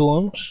 2.2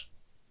 ohms.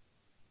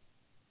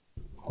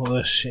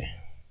 Let's see.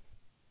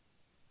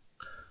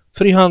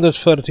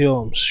 330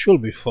 ohms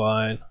should be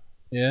fine.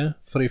 Yeah,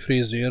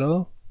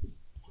 330.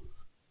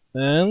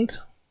 And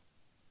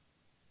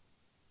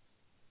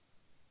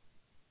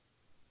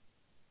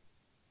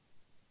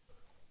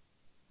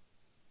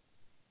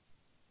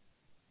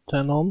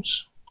 10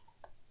 ohms.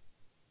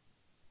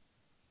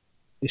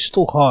 It's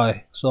too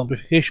high, so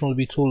amplification will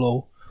be too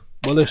low.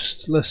 But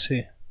let's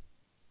see.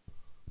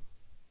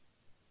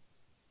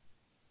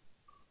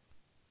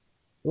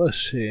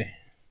 Let's see.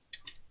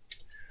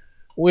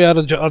 We are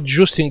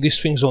adjusting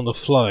these things on the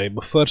fly,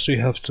 but first we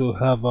have to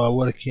have a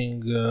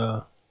working.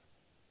 No,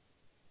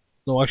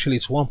 actually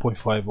it's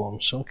 1.5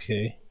 ohms.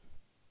 Okay.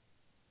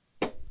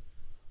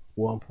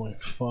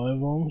 1.5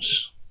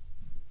 ohms.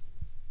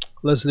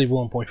 Let's leave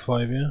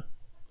 1.5 here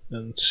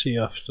and see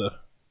after.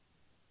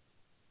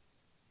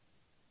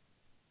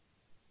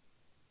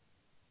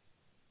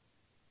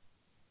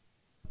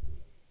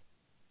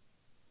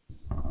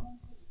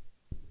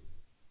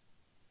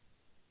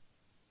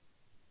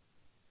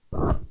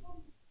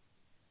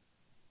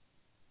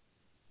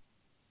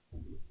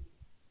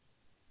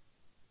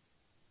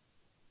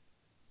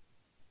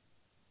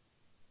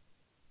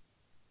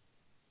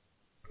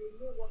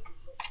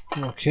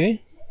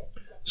 Okay,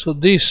 so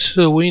this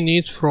we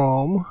need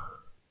from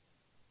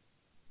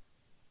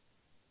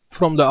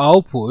the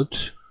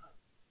output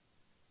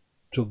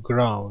to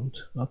ground.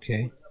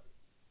 Okay.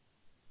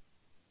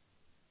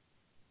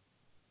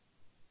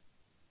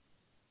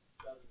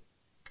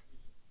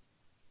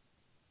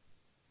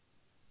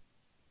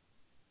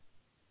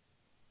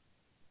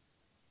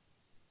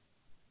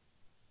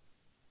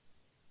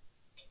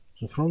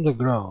 So from the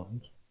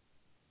ground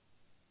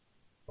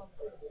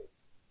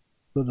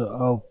to the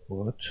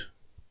output.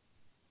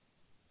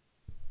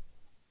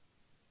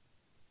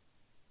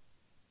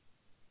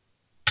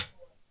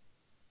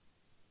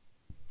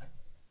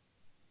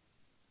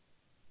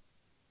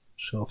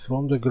 So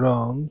from the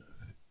ground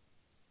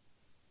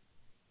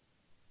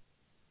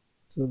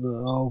to the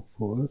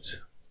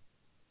output.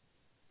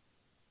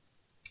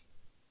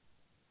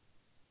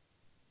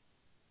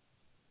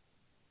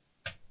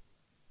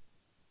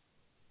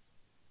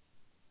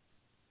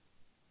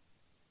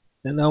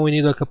 And now we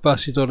need a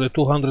capacitor, the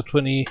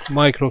 220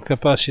 micro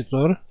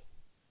capacitor.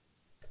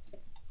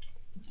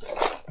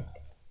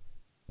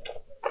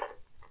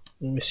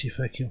 Let me see if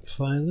I can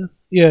find it.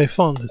 Yeah, I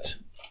found it.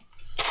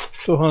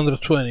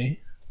 220.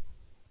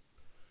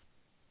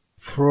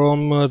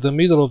 From the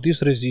middle of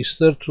this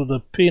resistor to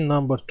the pin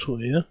number 2,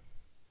 yeah?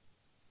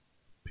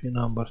 Pin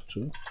number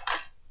 2.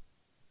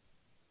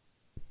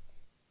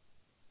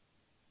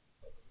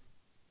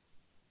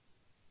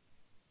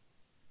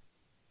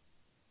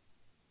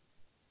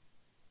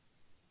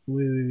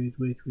 Wait.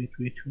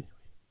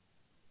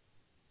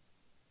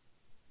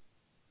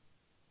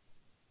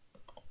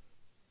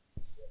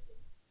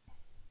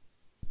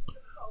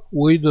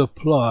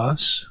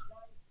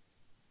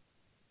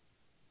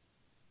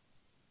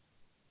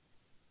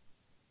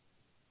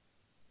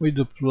 With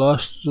the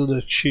plus to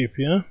the chip,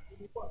 yeah?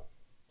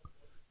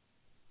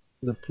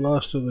 The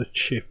plus to the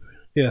chip,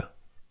 yeah.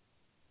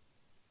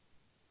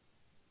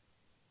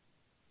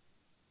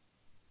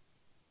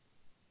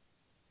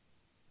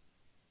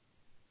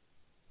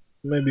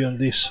 Maybe on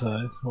this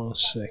side, 1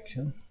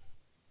 second.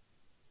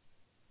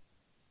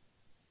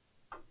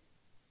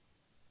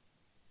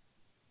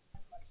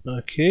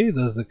 Okay,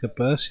 that's the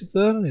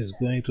capacitor, it's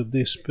going to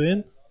this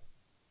pin.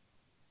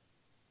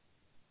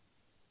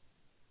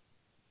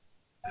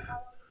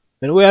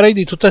 And we are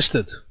ready to test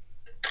it.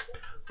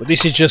 But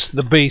this is just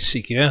the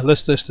basic, yeah?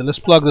 Let's test it. Let's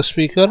plug the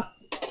speaker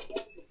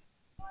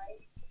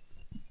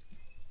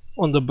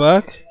on the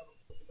back.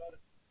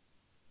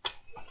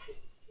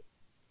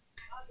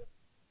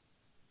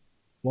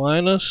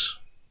 Minus.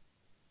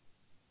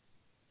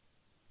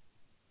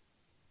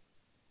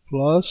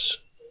 Plus.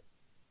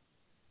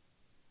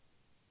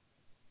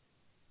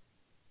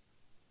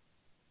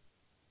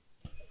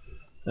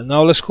 And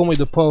now let's come with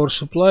the power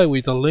supply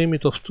with a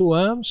limit of 2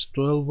 amps,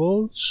 12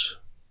 volts.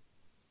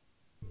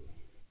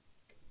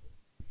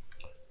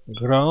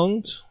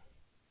 Ground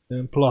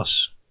and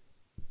plus.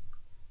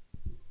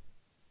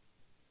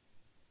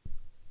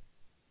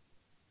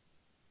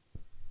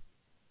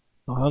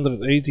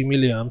 $180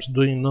 milliamps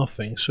doing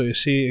nothing. So you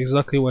see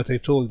exactly what I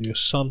told you.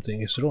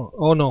 Something is wrong.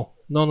 Oh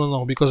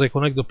no, because I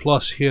connect the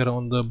plus here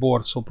on the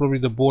board, so probably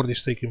the board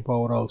is taking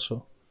power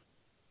also.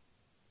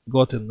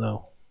 Got it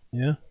now.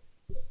 Yeah.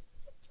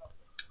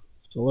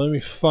 So let me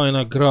find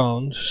a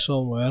ground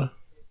somewhere.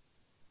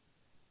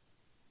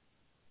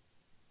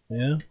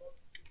 Yeah.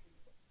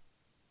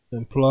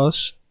 And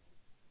plus.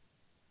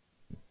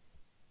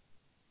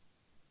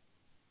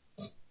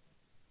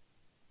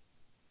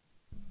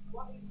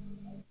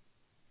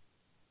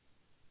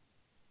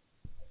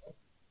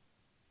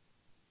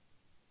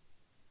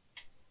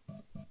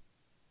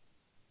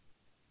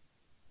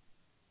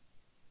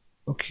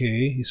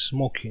 Okay, he's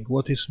smoking.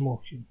 What is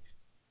smoking?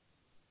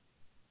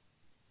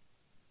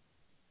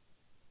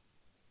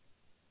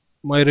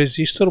 My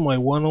resistor, my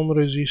 1 ohm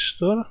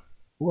resistor.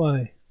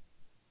 Why?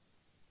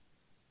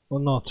 Or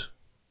not?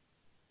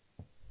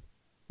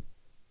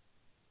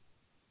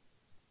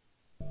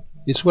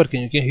 It's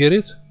working, you can hear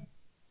it?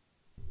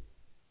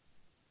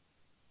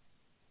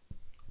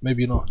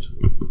 Maybe not.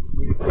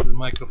 Let me put the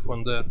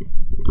microphone there.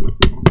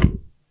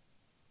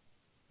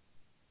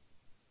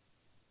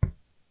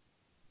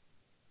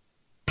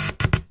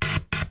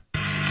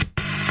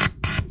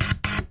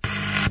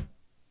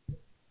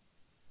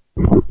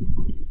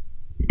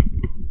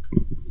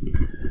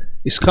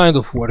 It's kind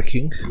of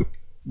working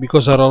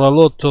because there are a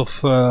lot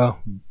of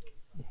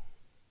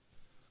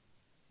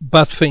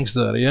bad things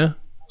there, yeah?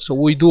 So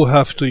we do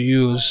have to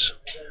use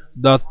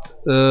that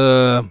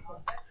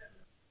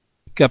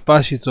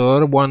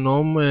capacitor, 1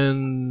 ohm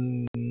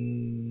and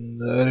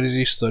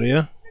resistor,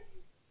 yeah?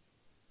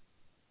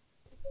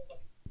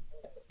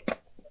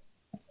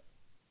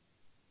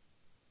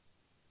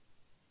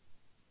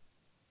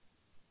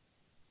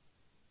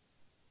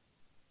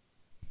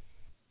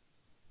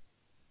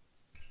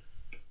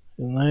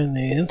 I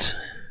need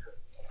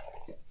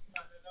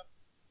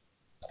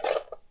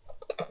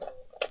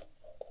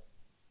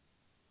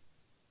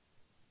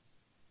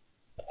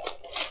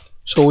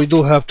so we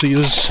do have to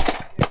use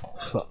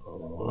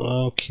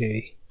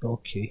okay.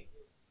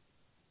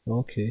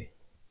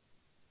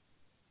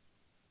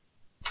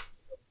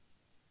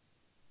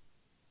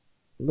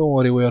 Don't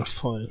worry, we are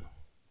fine.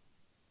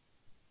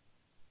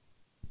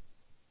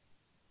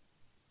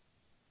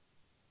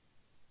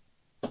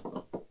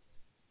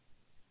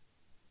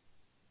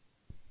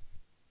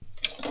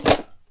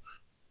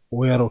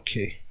 We are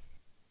okay.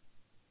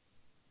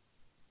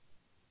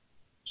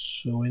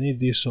 So we need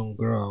this on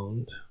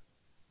ground.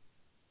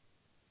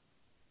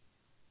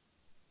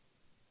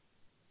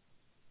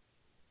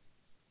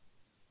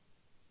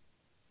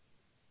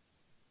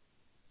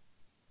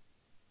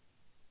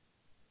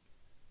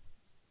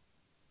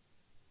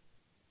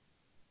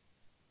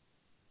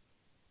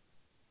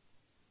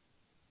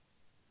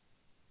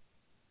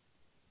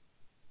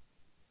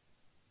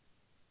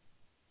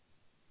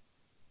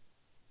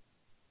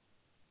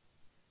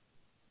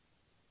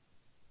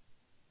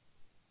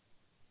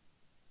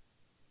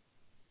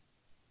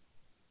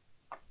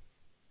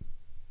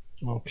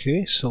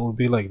 Okay, so it'll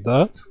be like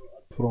that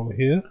from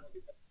here.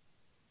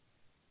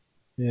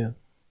 Yeah.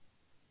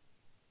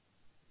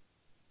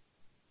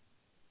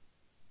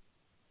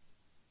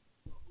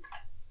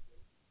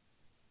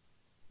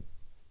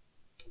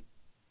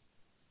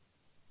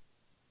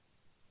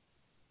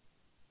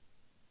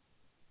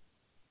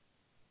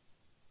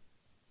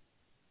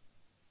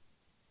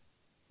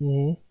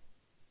 Mm-hmm.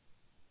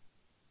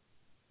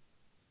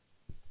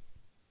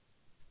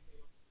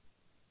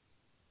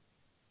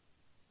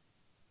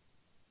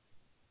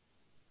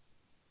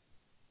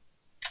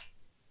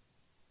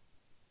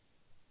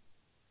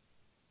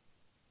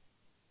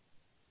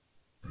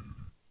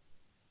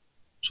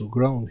 So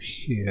ground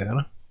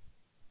here,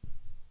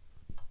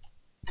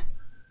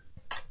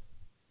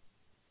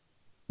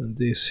 and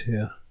this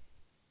here.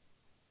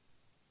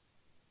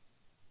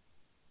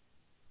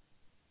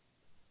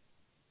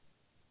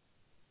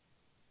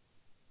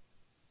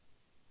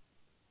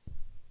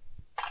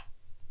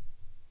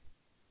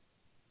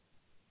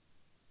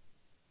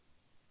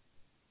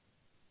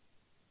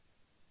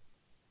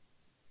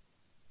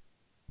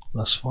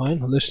 That's fine.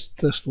 Let's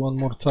test one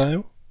more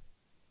time.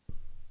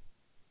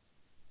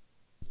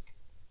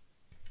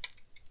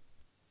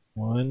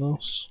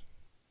 Minus,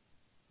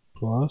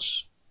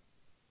 plus.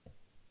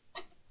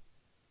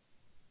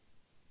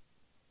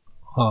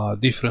 Ah,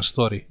 different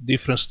story.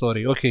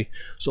 Okay,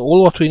 so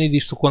all what we need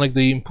is to connect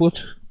the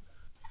input.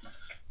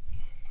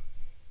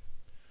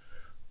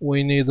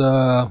 We need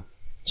a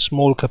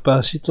small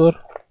capacitor.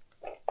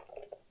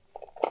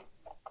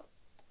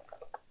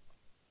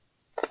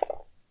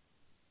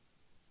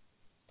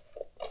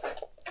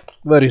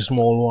 Very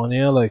small one,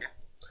 yeah, like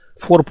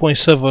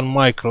 4.7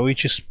 micro,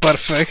 which is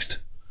perfect.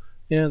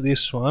 Yeah,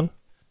 this one.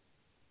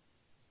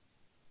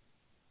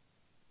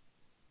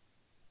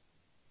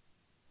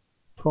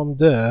 From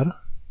there,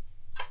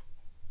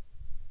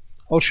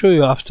 I'll show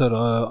you after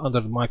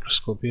under the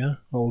microscope, yeah?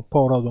 I'll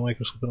power out the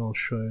microscope and I'll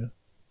show you.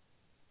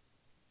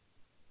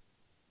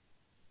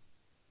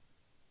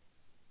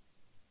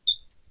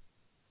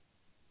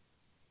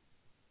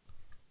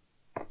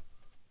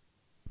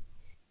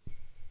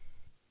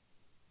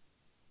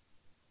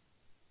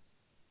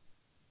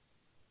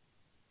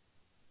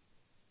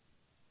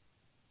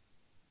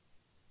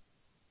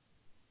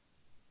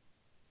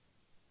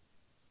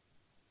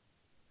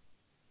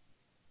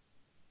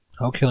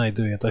 How can I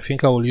do it? I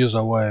think I will use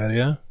a wire,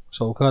 yeah?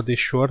 So I'll cut this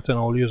short and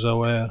I'll use a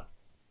wire.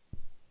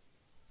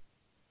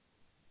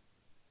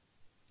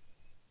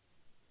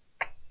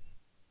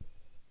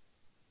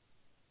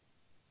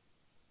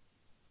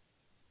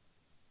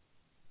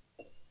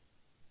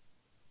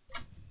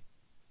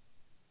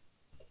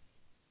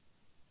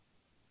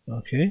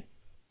 Okay.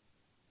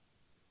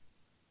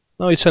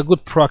 Now it's a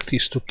good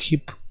practice to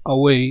keep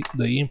away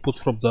the input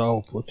from the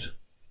output,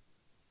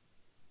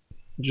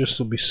 just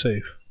to be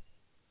safe.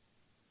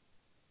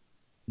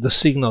 The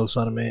signals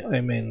are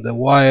I mean the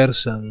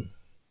wires, and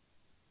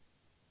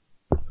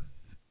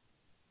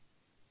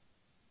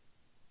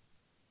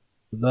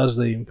that's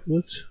the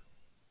input.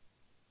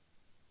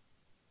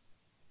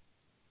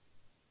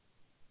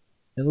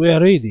 And we are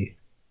ready.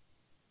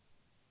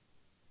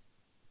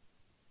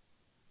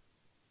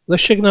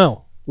 Let's check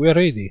now. We are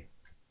ready.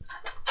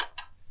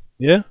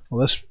 Yeah,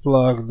 let's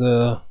plug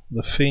the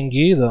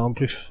thingy, the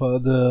amplifier,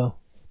 the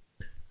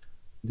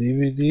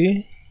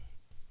DVD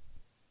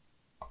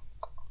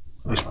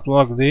is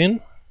plugged in.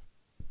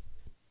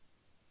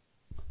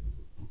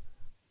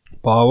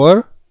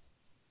 Power.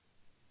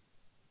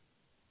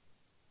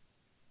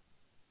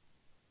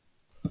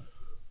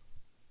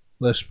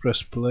 Let's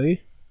press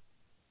play.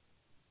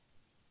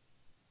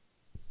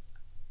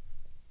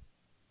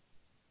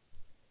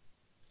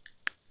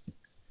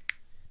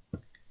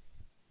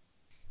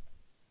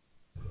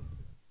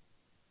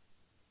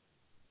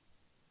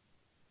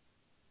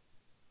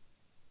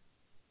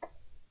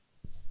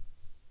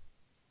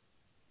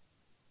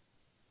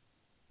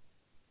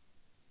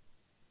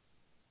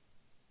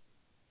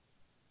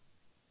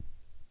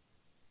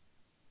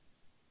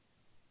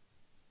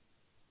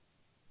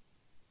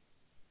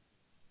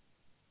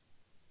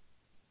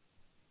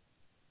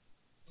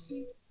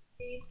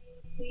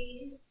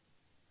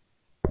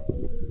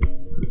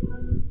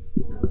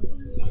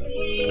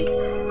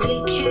 We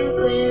can't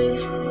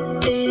live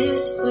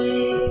this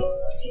way.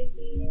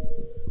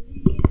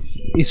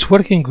 It's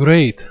working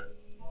great.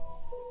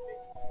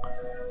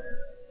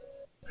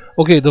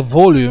 Okay, the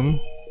volume,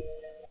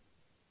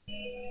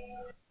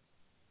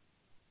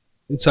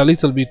 it's a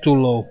little bit too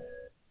low.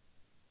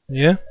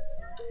 Yeah?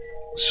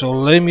 So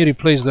let me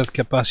replace that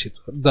capacitor,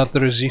 that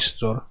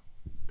resistor.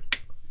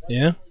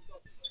 Yeah?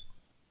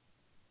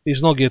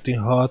 It's not getting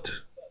hot.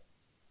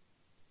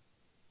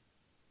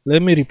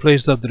 Let me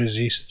replace that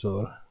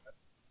resistor.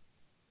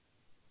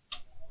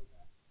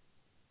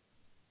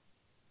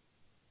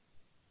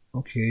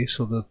 Okay,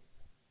 so that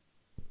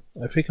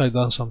I think I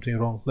done something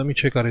wrong. Let me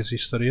check a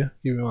resistor here.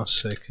 Give me 1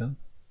 second.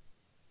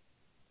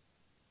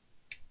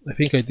 I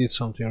think I did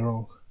something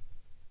wrong.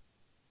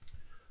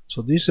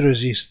 So this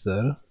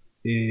resistor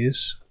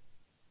is,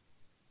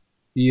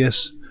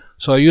 yes,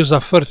 so I use a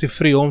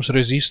 33 ohms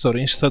resistor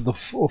instead of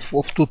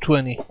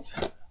 220.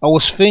 I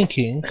was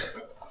thinking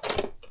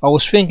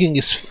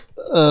it's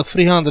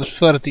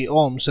 330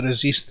 ohms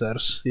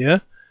resistors, yeah,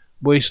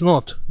 but it's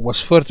not. It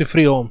was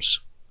 33 ohms.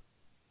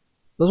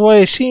 That's why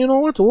I see, you know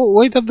what?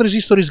 Why that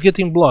resistor is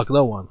getting blocked?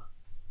 That one.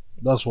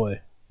 That's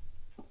why.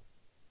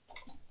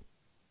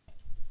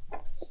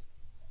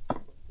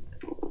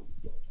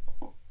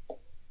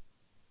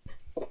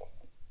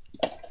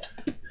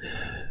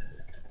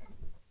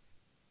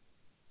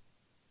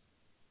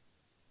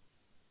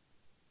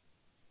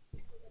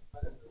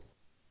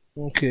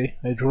 Okay,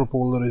 I drop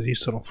all the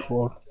resistor on the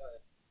floor.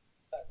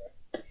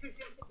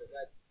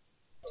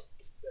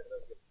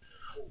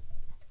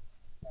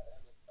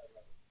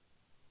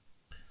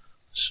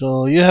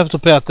 So you have to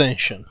pay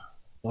attention,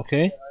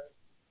 okay?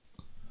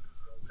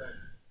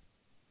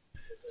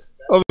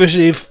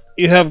 Obviously, if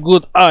you have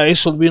good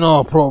eyes, will be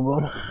no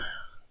problem.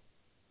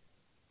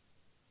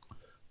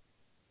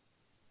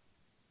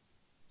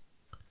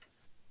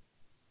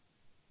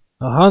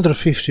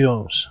 $150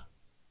 ohms.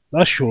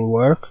 That should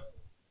work.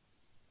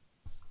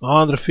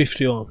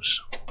 150 ohms.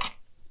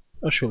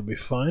 That should be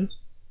fine.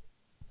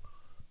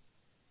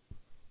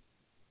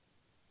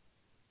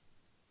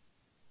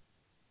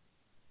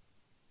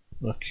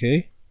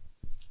 Okay.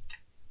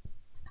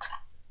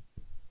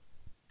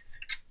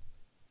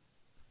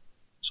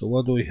 So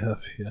what do we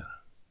have here?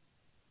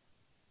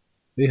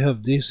 We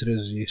have this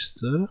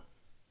resistor,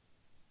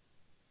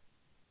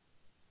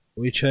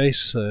 which I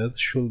said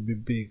should be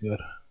bigger.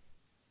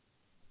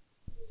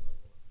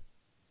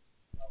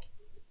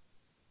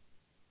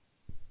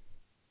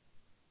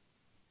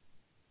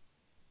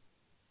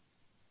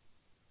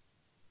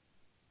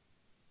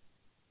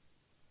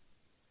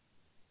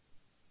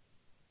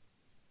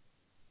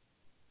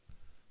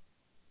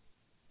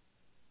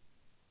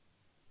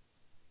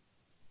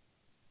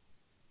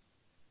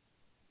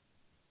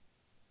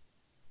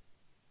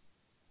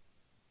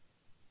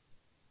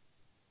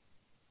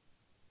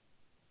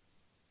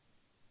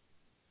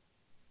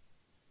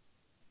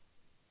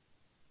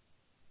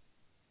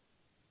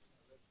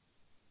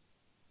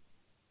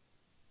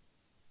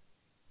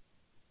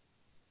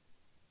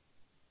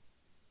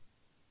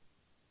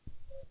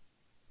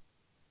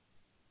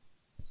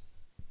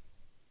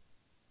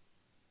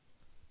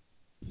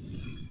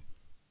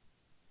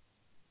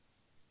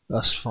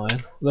 That's fine.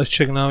 Let's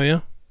check now, yeah?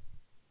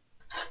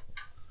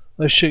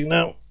 Let's check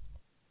now.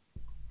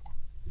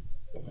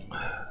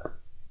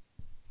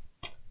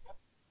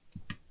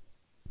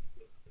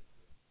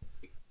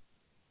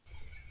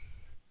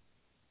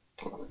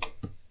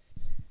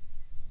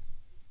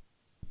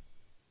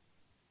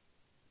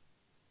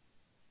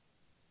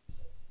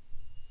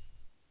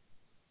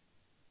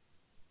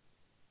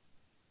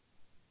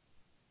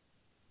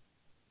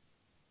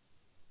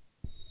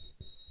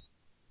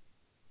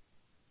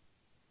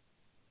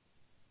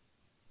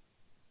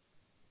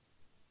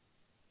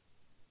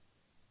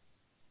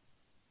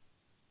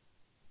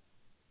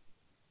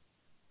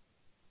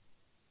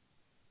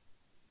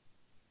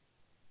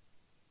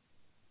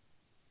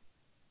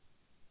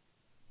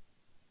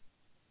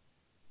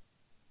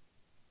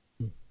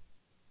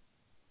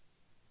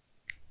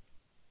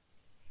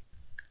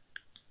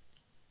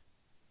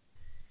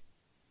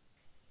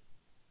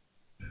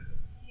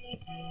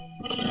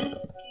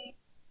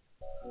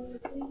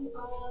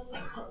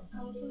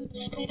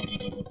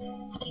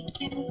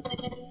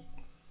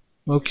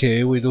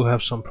 Okay, we do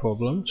have some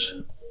problems.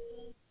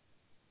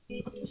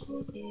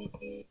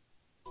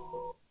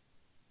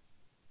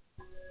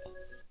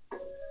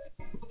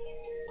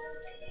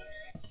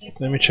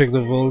 Let me check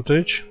the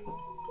voltage.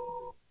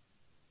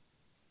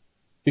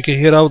 You can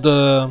hear how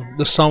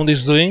the sound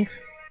is doing.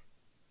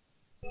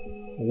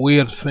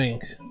 Weird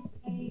thing.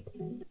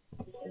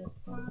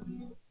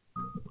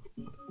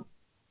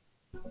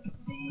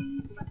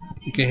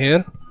 You can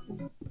hear?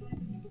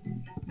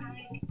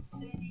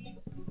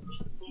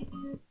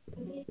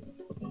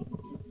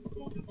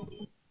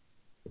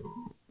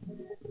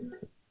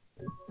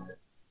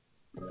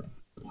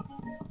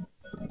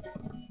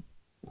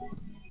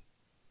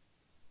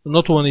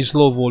 Not one is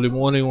low volume,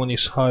 only one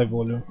is high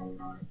volume.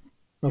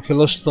 Okay,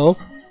 let's stop.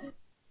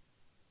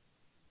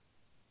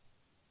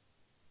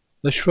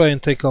 Let's try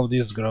and take out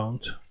this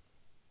ground.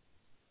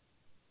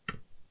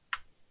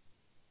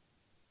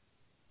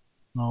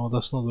 No,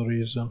 that's not the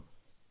reason.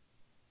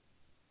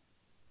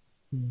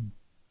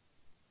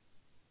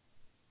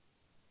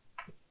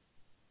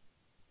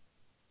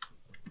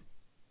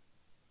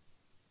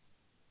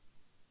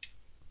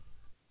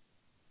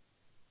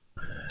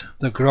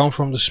 The ground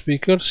from the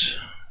speakers.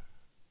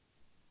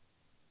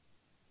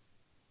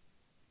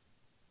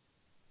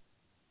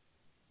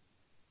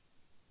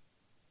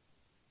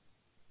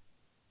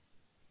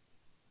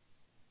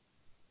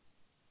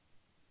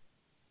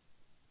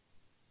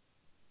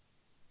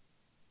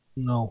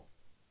 No.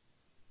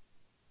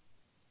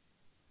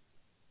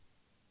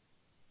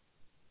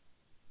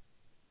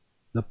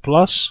 The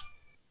plus.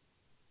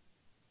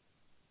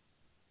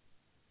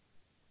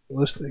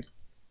 Let's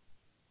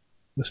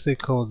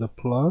take out the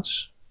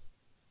plus.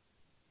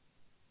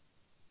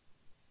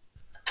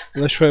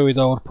 Let's try with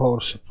our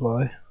power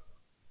supply.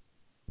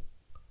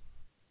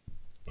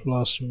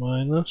 Plus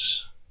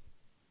minus.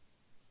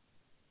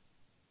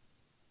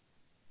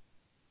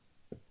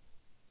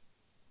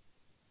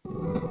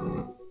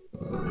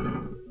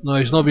 No,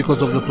 it's not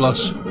because of the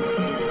plus.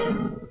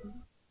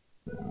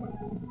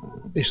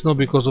 It's not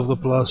because of the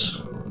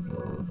plus.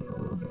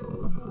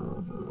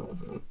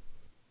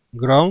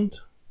 Ground?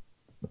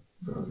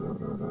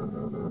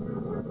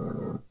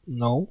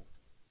 No.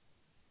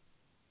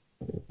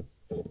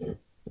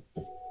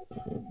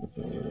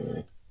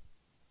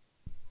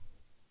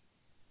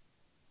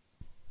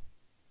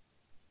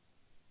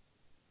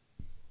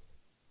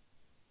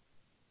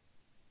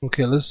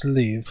 Okay, let's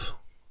leave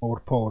our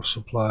power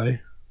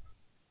supply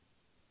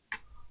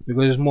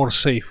because it's more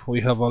safe.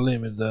 We have a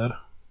limit there.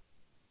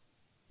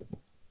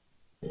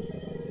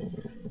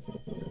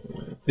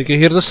 You can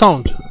hear the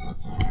sound.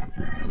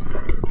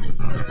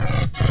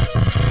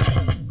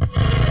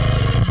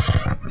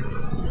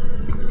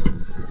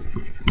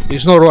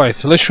 It's not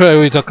right. Let's try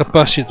with a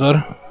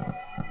capacitor.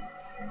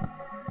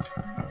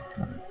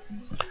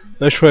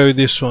 Let's try with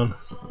this one.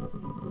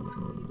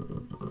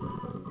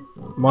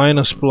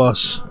 Minus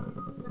plus.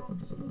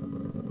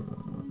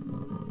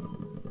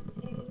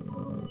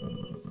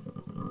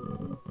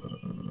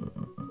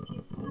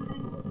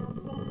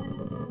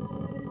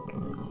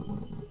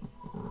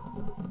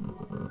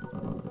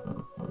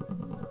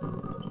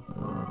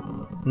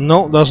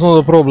 No, that's not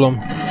a problem.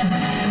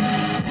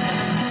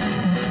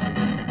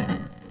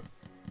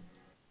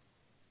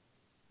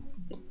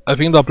 I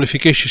think the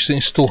amplification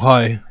is too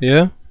high,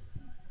 yeah?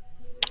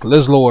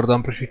 Let's lower the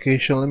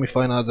amplification. Let me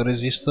find another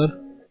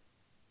resistor.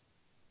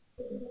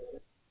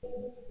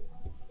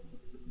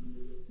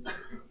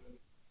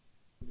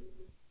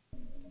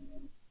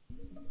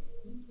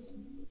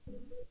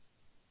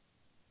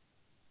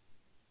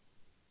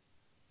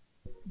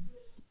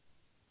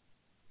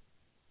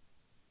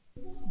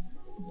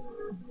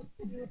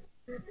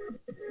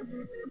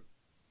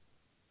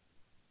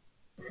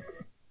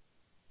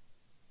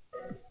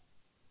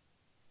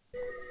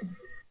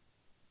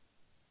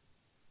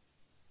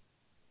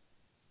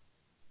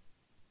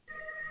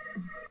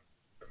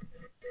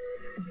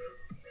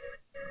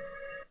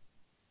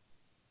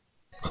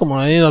 Come on,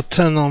 I need a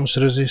 10 ohms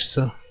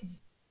resistor.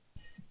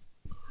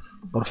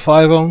 Or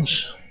 5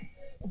 ohms.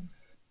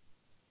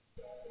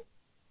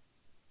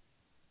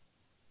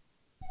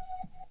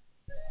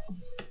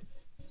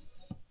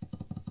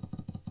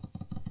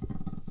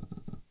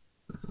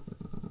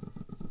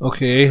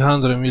 Okay,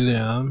 800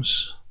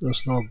 milliamps.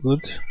 That's not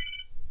good.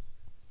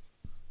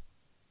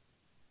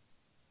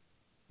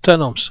 10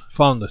 ohms.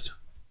 Found it.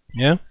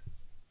 Yeah?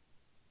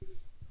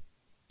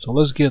 So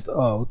let's get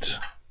out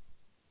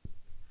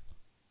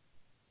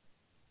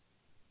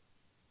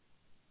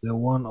the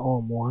 1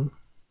 ohm one.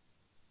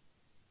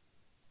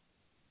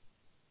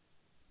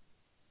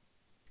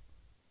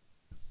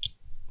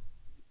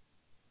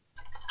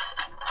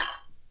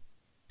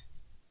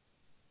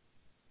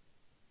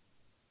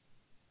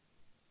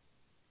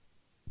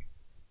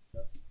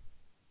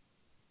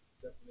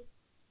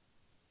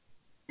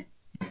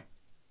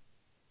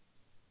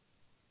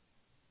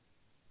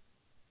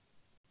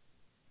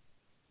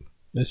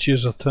 Let's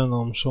use a 10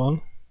 ohms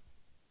one.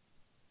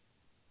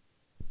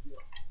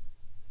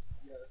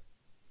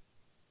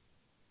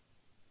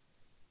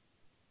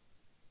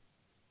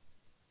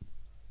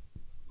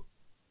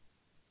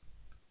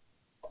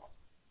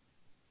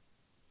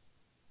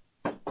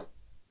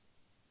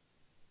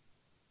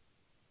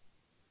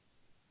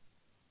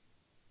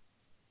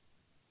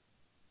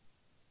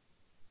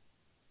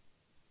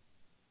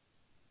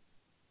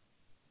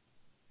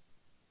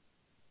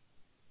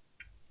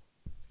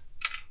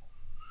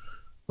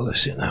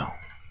 Let's see now.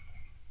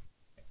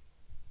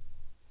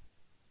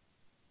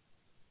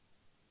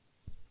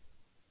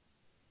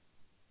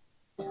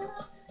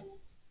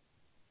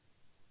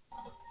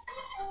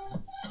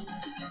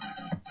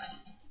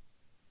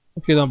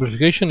 Okay, the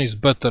amplification is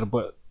better,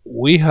 but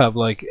we have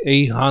like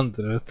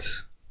 800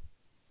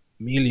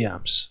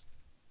 milliamps.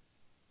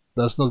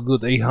 That's not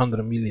good, 800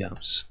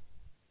 milliamps.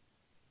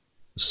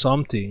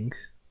 Something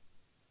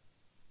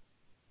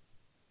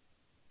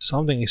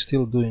is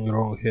still doing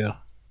wrong here.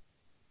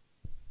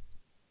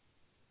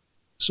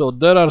 So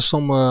there are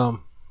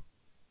some,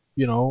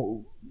 you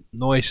know,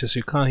 noises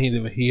you can't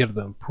even hear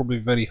them, probably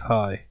very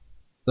high.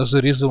 That's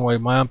the reason why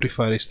my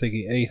amplifier is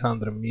taking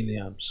 800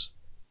 milliamps,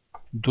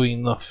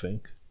 doing nothing.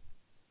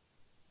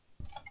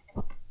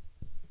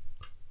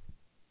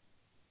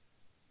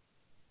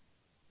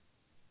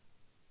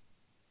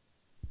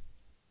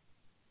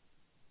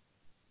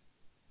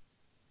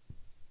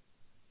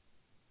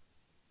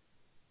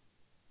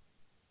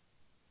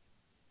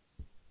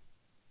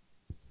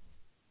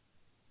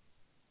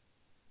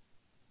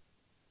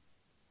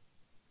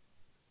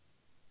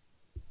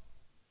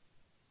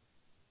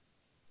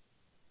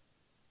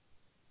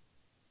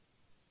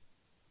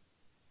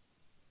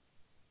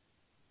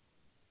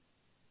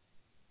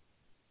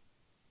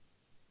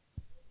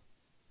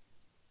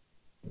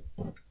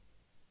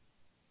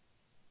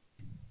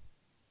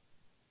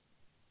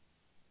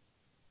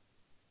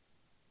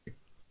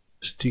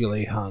 Still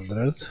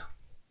 800.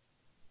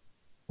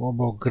 What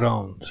about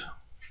ground?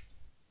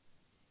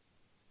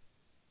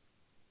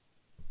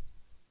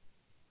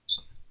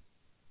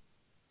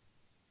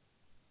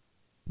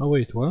 Oh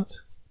wait, what?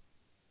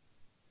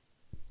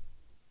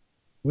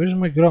 Where's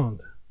my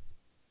ground?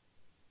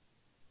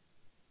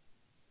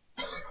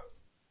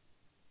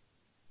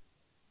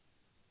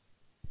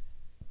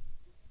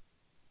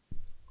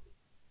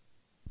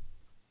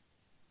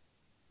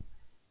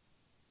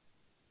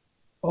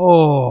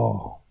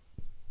 Oh,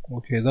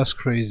 okay, that's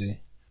crazy.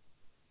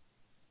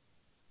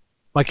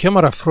 My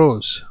camera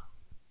froze.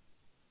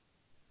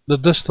 The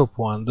desktop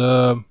one,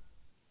 the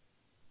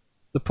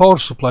power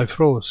supply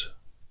froze.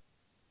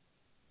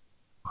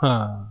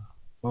 Huh,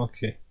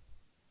 okay.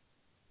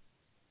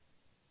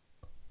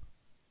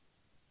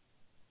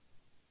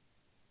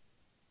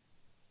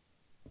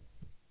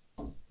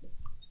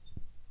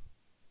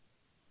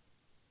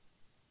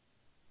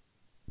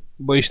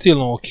 But it's still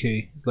not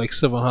okay, like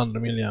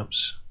 700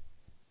 milliamps.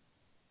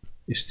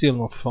 It's still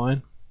not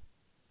fine.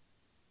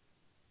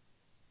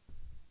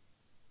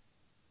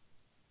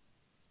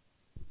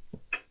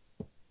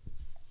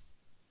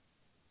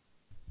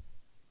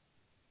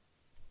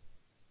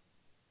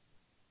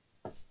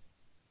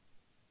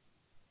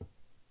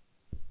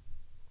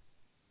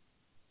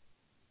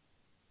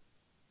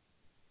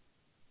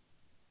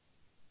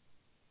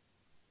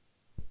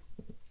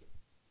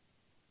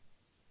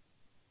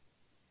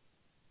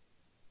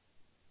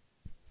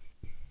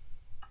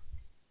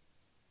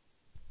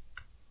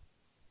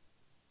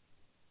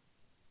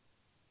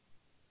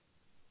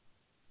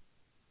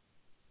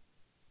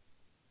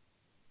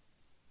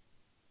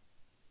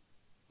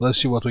 Let's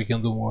see what we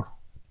can do more.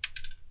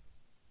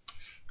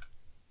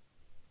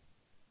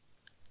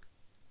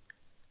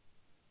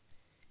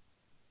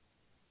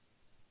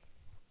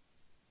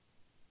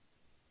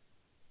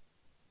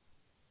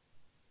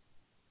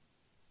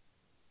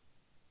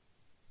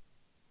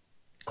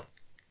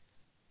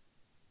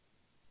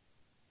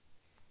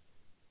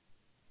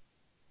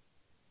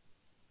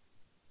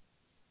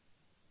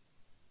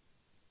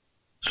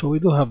 So we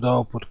do have the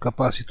output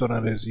capacitor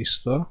and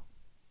resistor,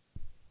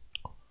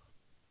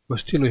 but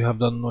still we have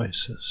the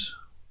noises.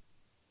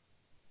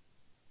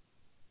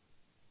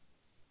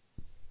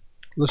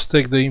 Let's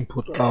take the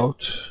input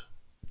out.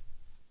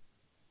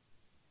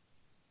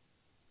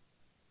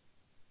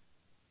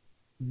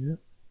 Yeah.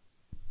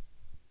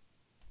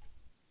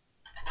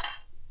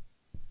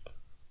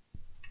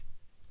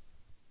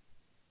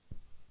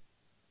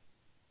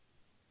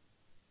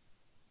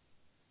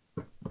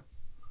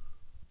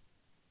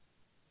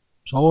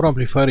 So our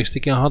amplifier is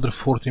taking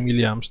 140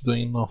 milliamps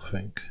doing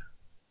nothing.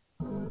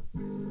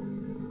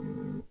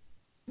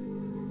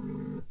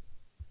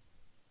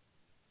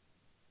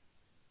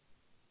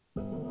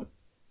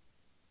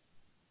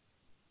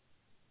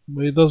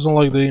 But it doesn't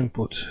like the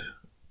input.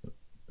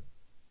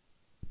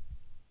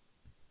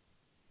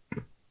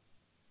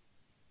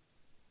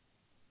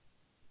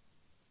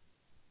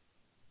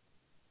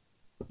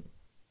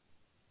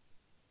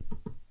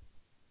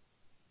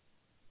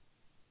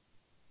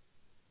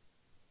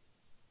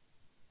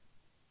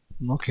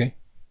 Okay.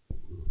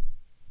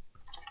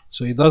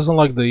 So it doesn't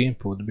like the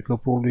input because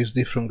probably it's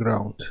different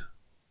ground.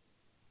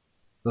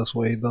 That's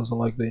why it doesn't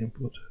like the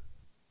input.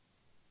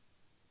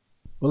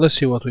 Well, let's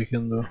see what we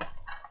can do.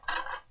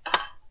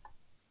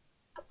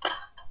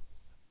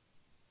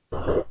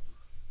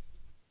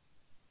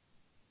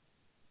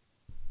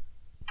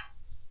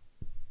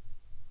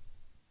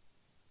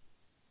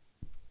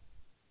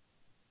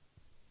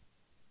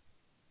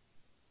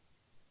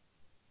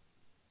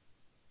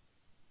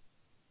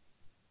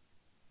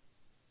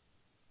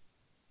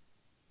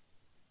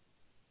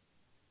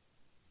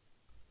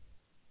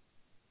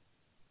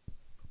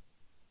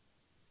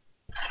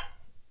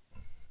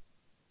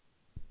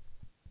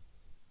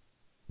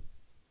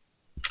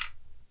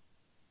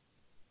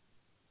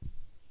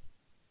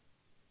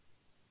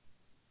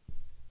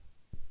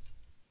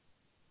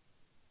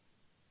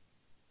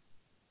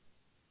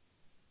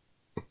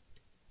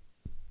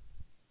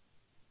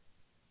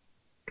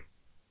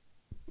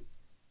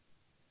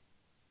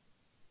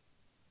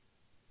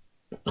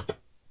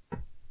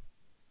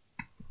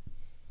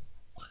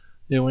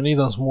 Yeah, we need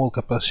a small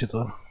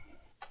capacitor.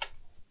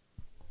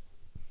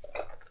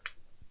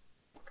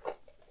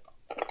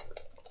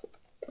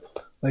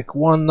 like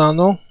 1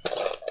 nano.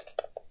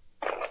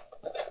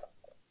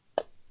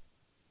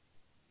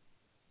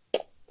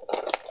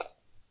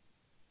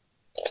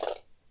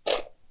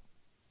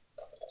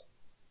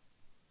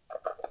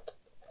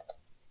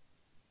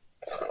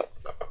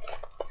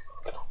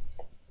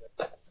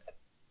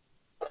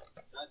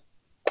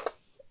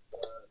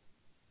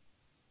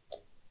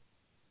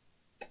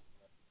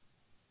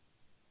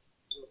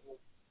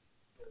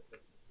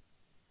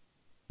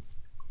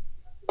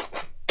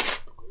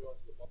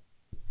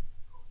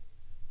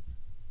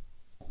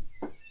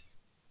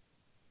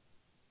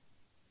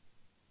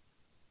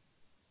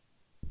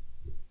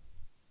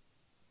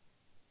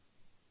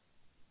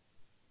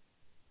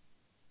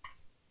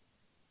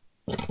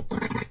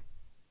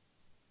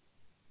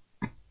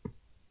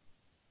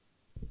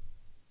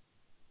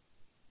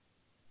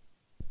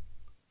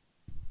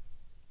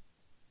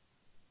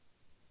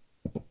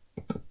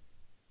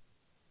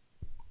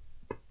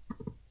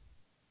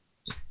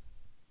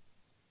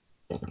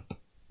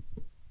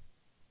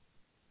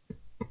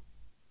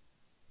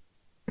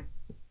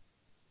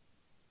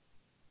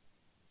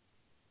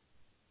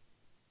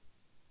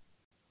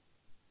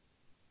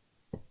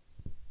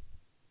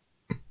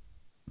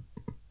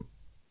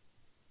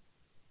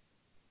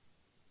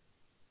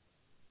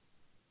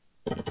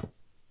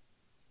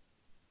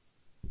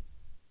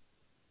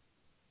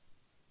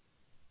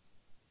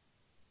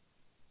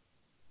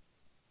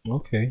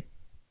 Okay.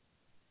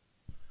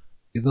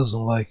 He doesn't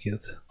like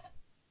it.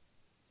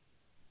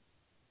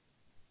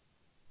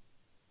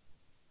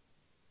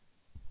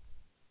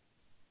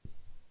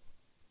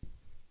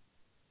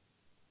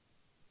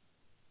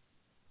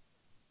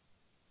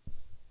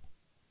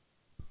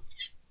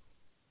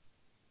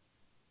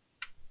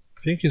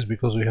 I think it's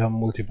because we have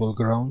multiple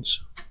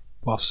grounds.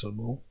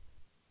 Possible.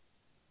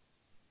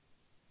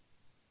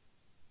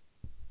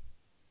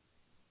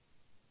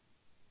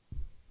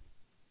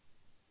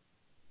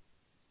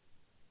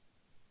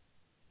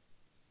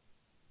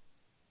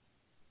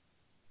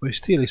 But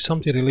still, it's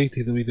something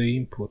related with the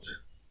input.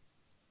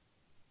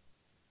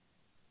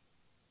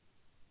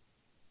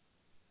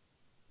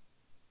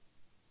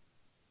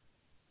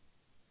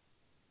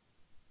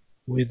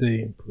 With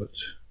the input.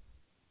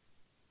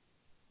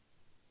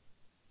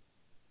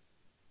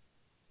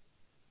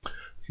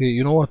 Okay,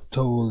 you know what I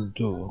will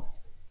do?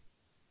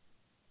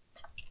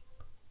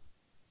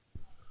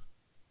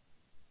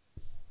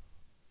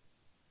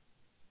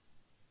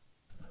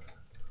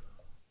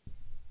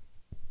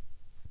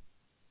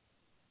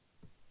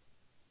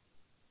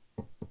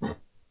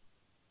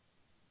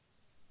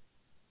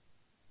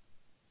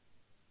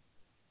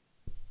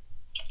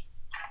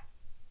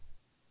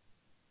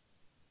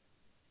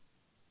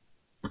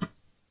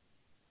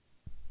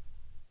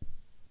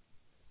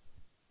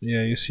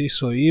 Yeah, you see,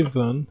 so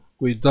even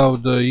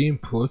without the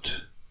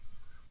input,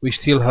 we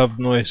still have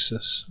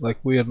noises, like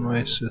weird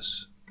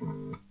noises.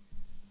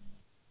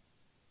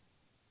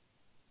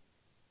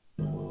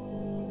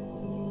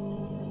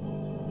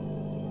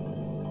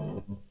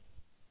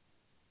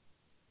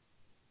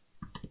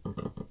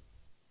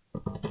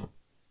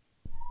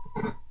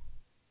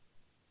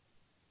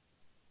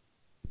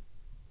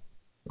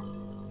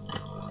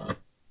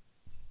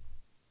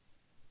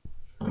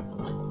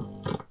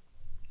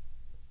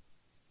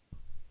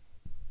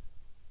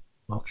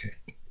 Okay.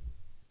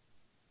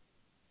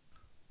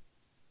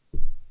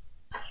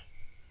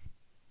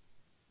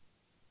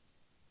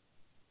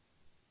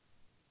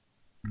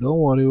 Don't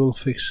worry, we'll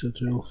fix it,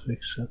 we'll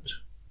fix it.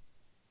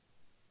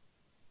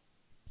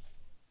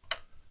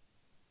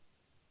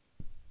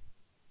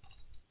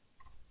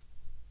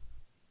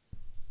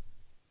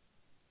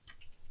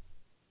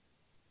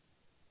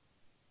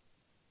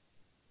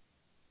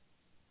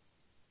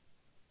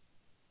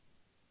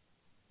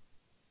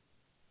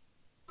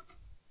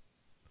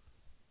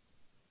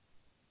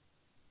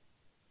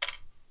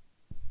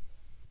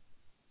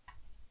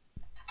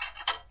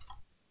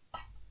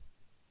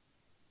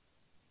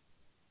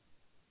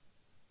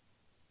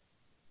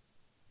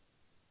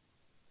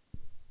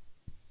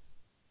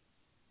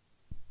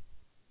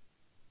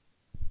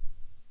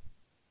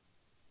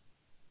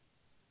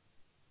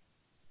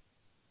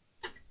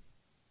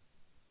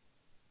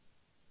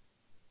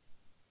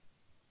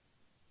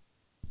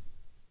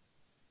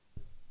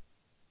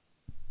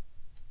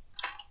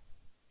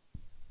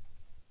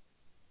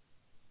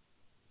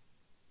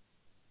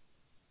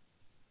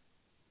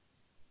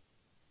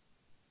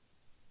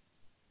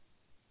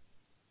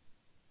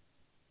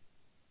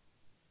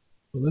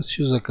 So let's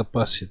use a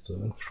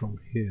capacitor from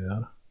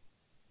here.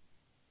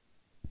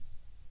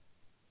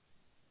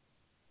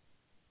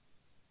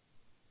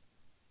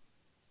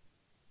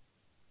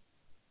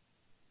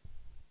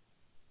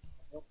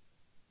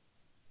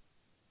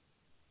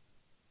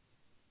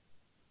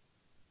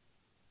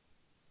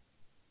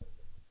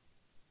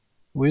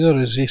 With a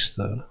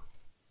resistor.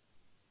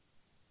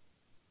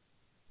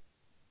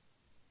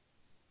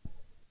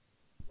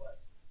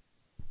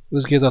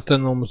 Let's get a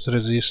 10 ohms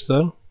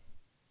resistor.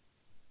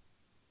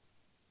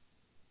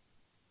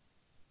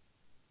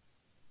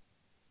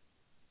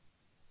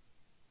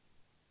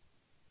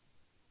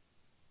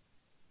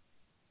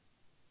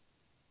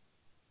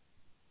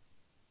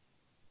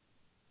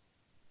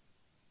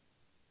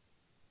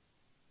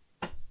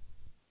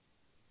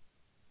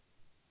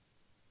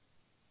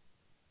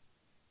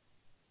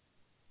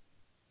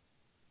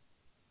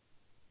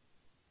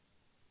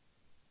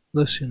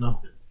 Let's see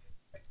now.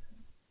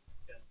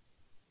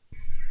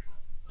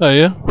 Oh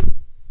yeah.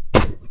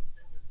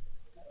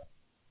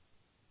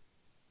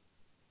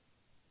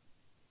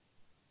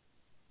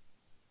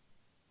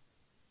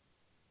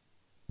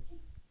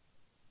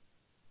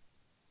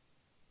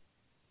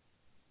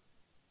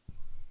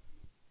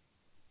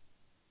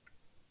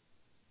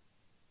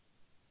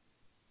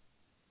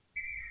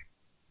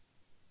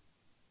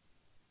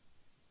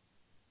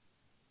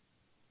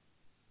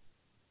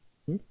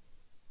 Hmm?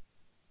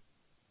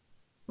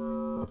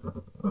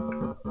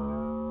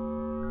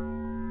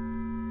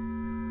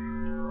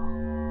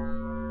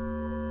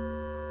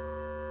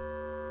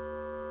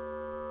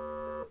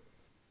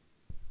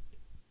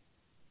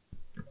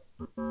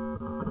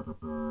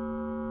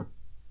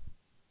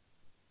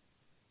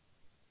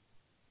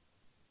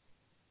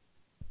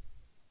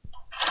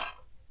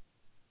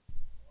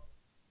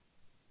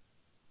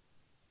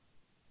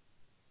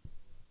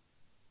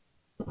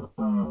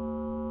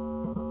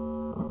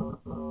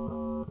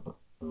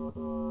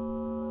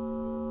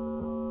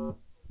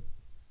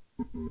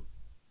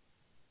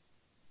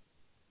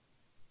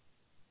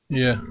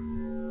 Yeah.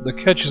 The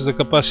catch is the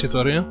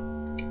capacitor, yeah?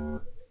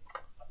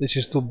 This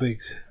is too big.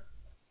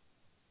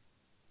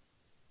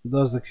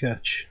 That's the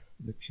catch.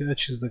 The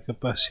catch is the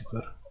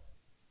capacitor.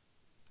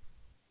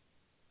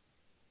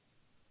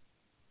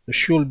 The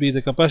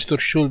capacitor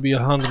should be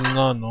 100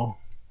 nano.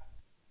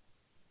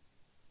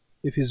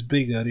 If it's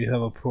bigger, you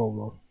have a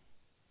problem.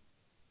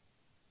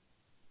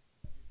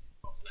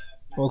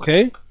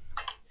 Okay?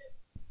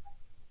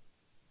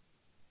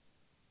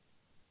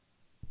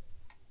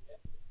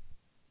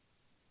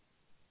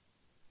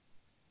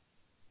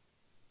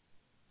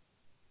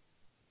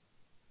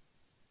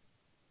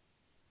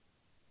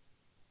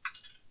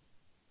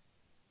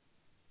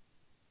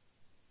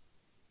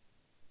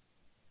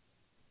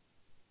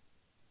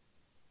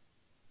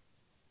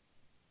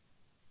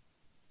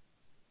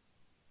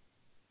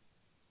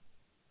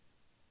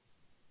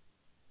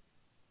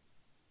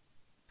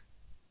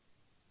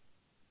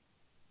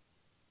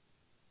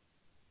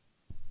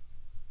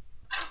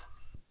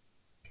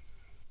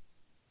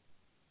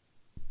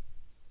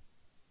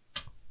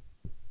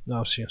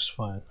 Now seems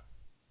fine.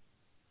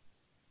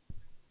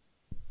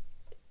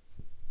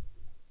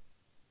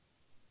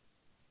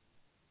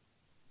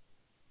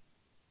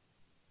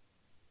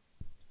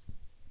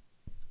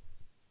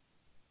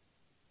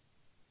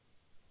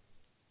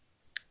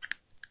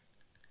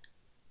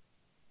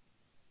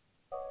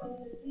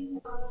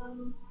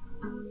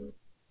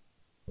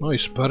 Oh,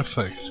 it's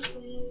perfect.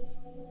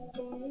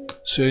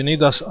 So you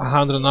need us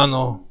 100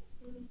 nano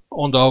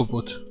on the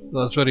output.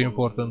 That's very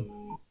important.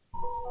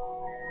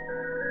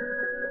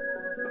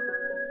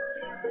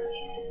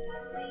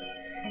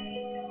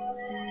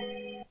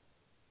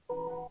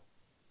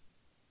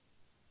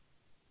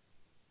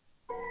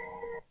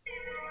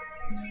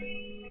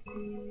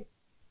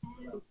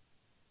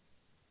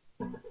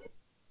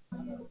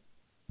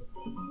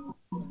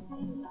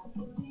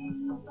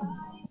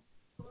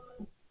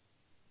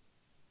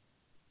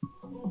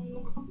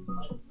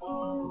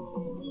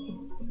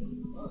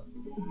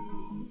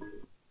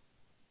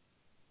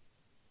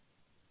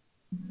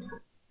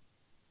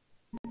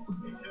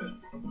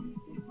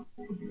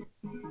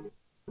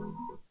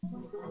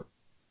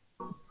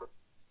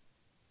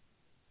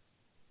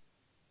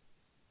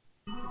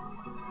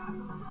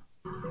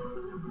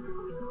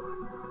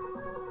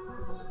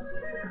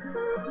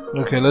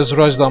 Okay, let's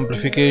raise the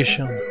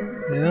amplification.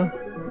 Yeah?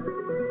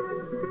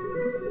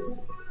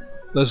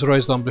 Let's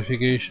raise the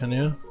amplification,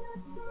 yeah?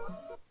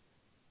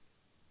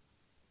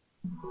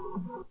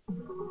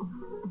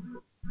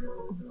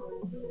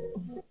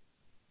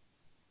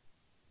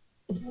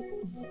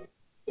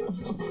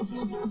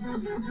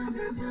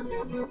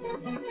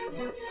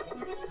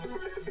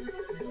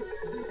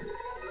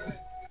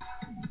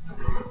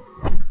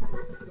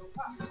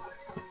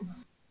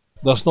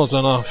 That's not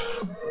enough.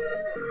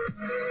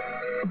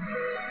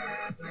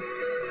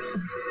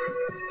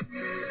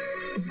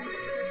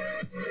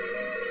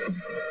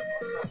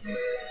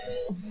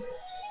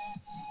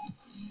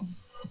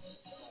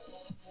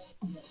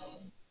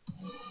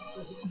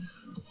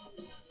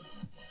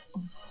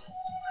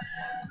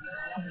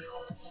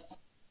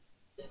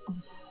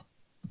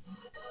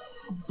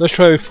 Let's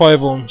try with 5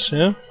 ohms,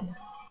 yeah?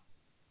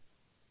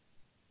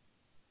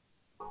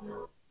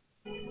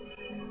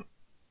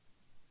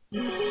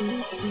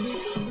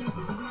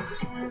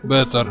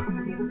 Better.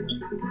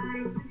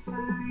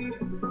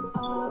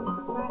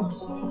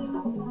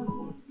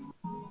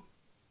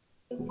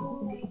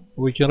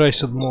 We can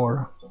raise it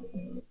more.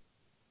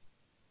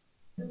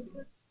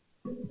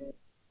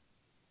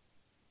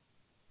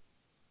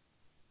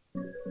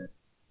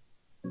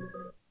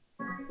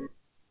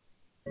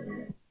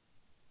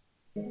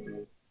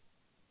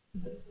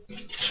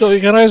 So you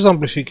can raise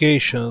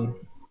amplification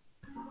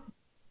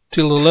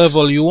till the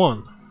level you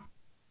want.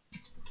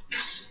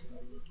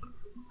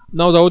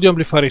 Now the audio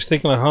amplifier is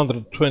taking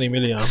 120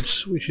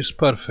 milliamps, which is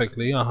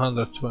perfectly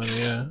 120,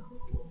 yeah.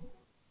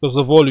 Because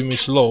the volume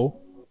is low.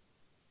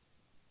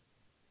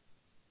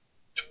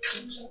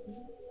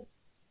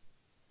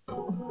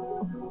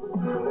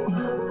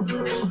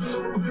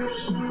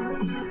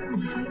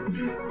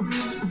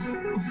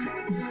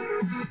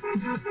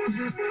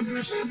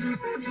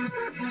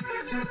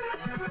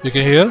 You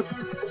can hear?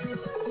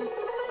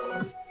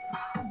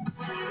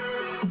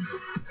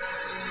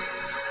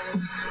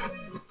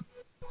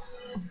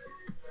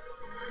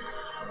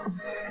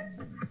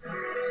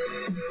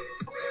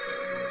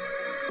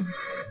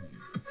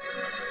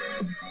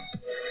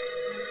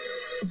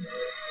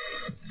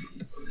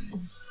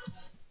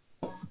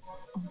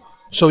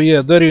 So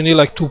yeah, there you need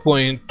like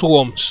 2.2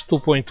 ohms,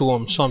 2.2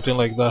 ohms, something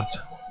like that.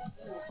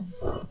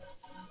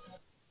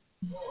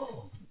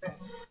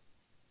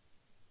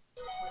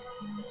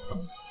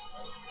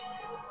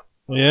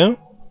 Yeah?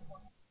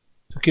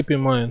 To keep in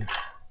mind.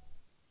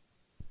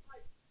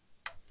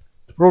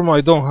 The problem,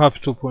 I don't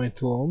have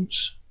 2.2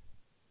 ohms.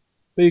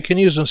 But you can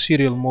use on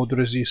serial mode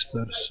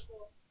resistors.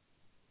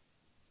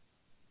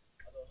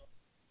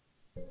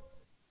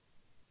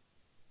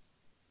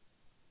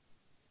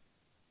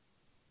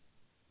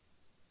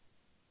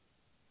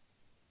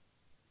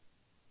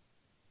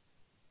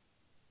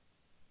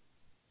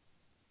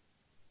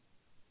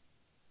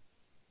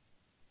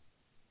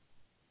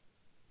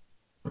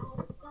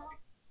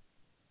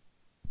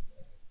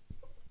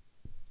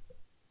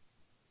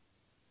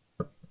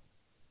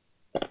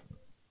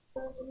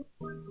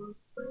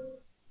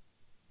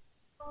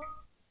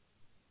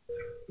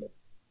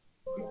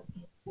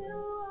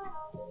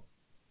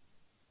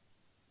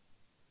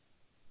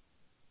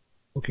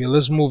 Okay,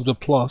 let's move the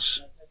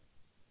plus.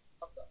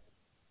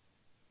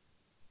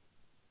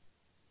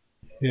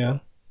 Yeah.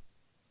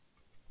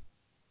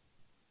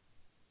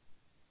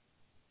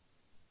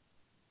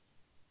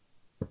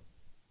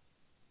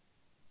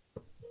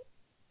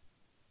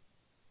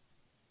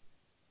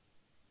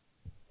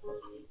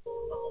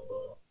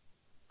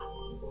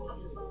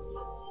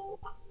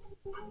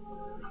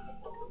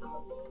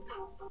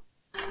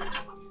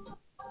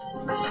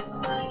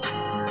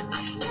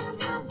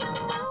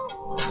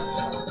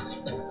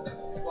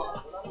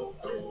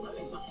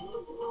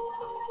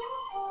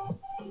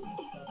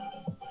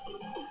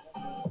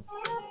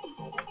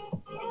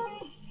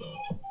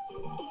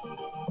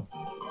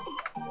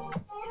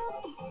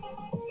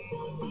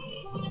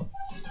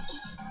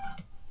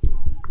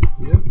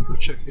 Yeah, we're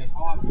checking.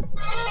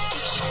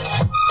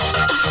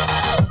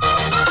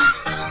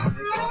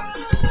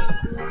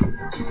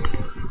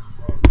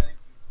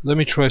 Let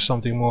me try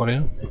something more,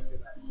 yeah?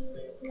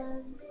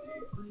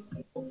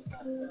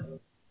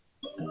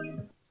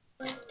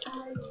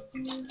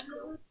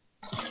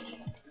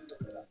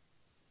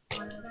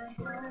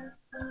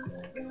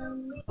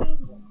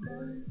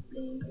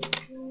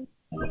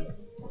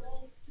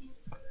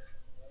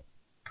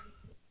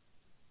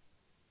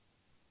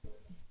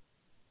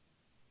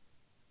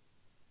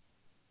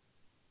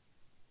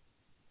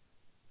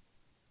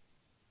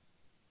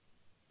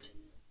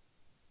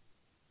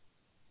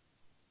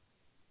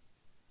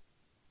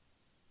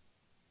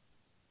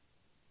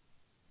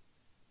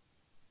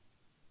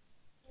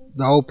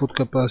 The output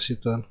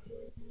capacitor.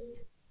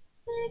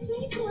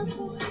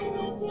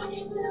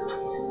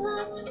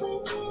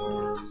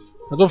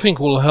 I don't think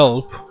will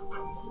help.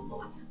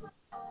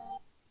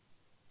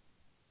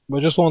 But I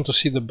just want to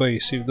see the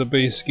bass, if the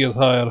bass get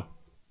higher.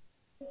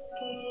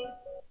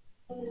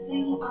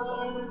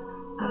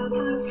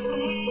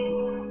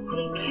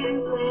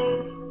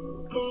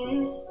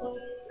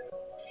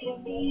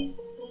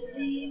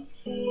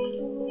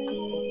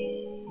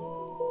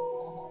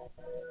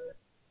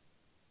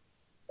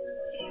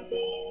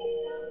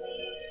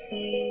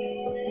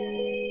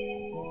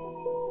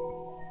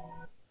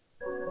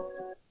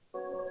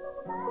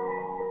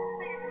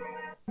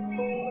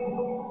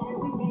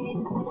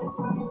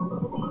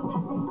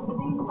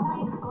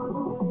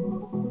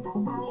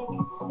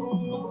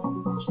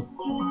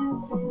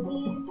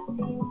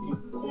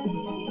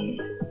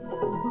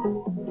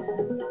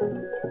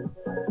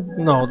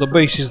 No, the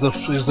bass is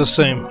the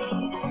same.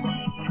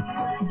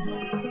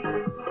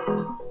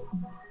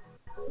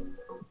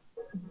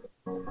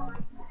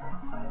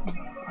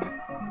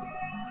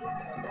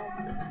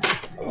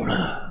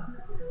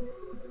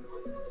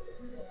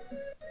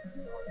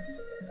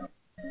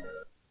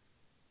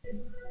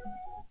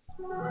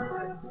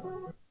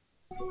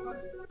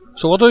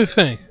 So what do you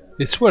think?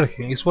 It's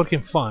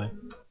working fine.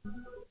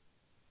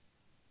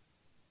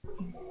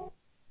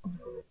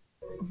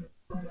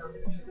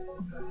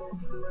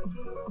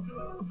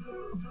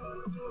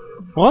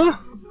 What?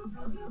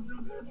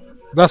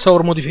 That's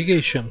our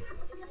modification.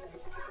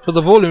 So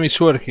the volume is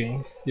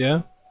working,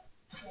 yeah?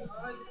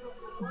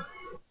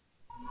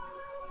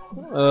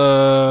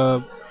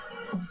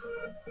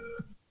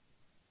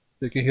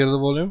 You can hear the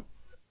volume?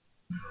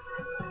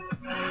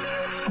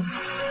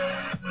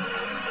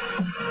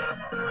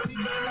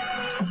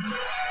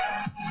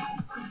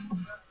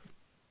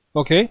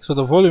 Okay, so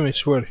the volume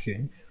is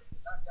working.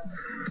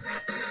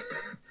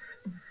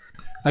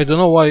 I don't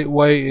know why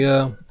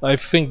I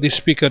think this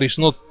speaker is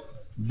not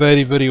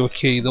very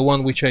okay. The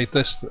one which I'm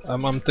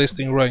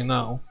testing right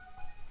now.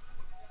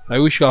 I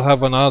wish I'll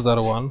have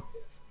another one.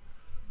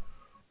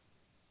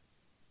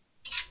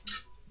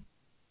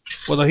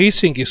 Well, the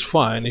heatsink is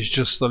fine, it's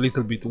just a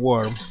little bit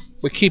warm.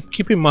 But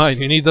keep in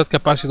mind, you need that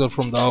capacitor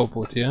from the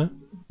output, yeah?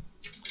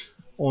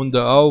 On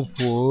the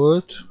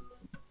output,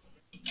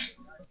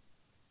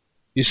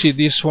 you see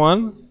this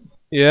one,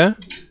 yeah?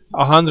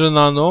 100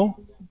 nano,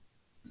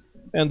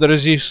 and the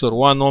resistor,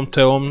 1 ohm,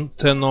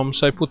 10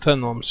 ohms, I put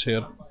 10 ohms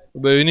here.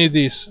 But you need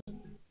this.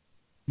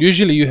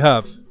 Usually you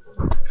have.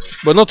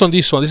 But not on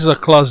this one, this is a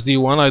class D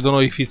one, I don't know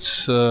if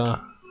it's...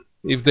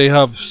 if they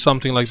have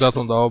something like that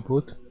on the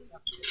output.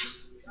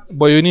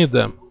 But you need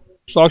them.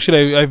 So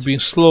actually I've been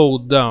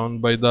slowed down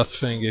by that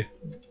thingy.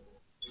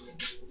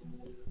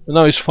 But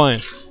now it's fine.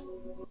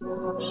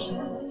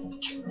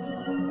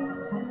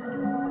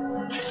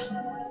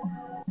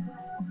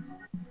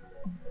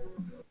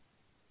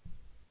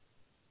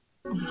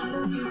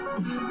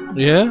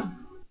 Yeah?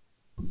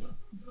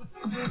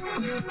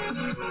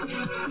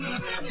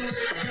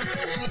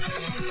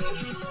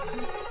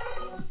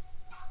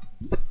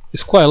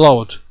 It's quite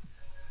loud.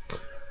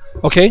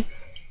 Okay.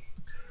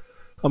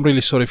 I'm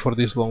really sorry for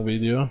this long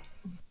video.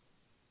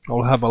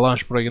 I'll have a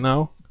lunch break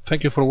now.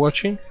 Thank you for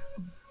watching.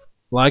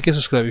 Like and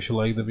subscribe if you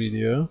like the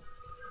video.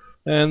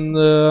 And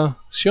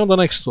see you on the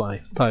next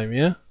time,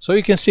 yeah? So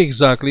you can see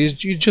exactly,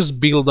 you just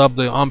build up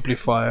the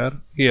amplifier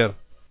here.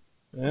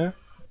 Yeah?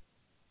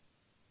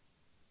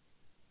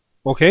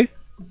 Okay?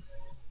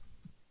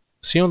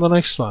 See you on the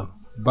next one.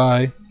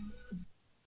 Bye.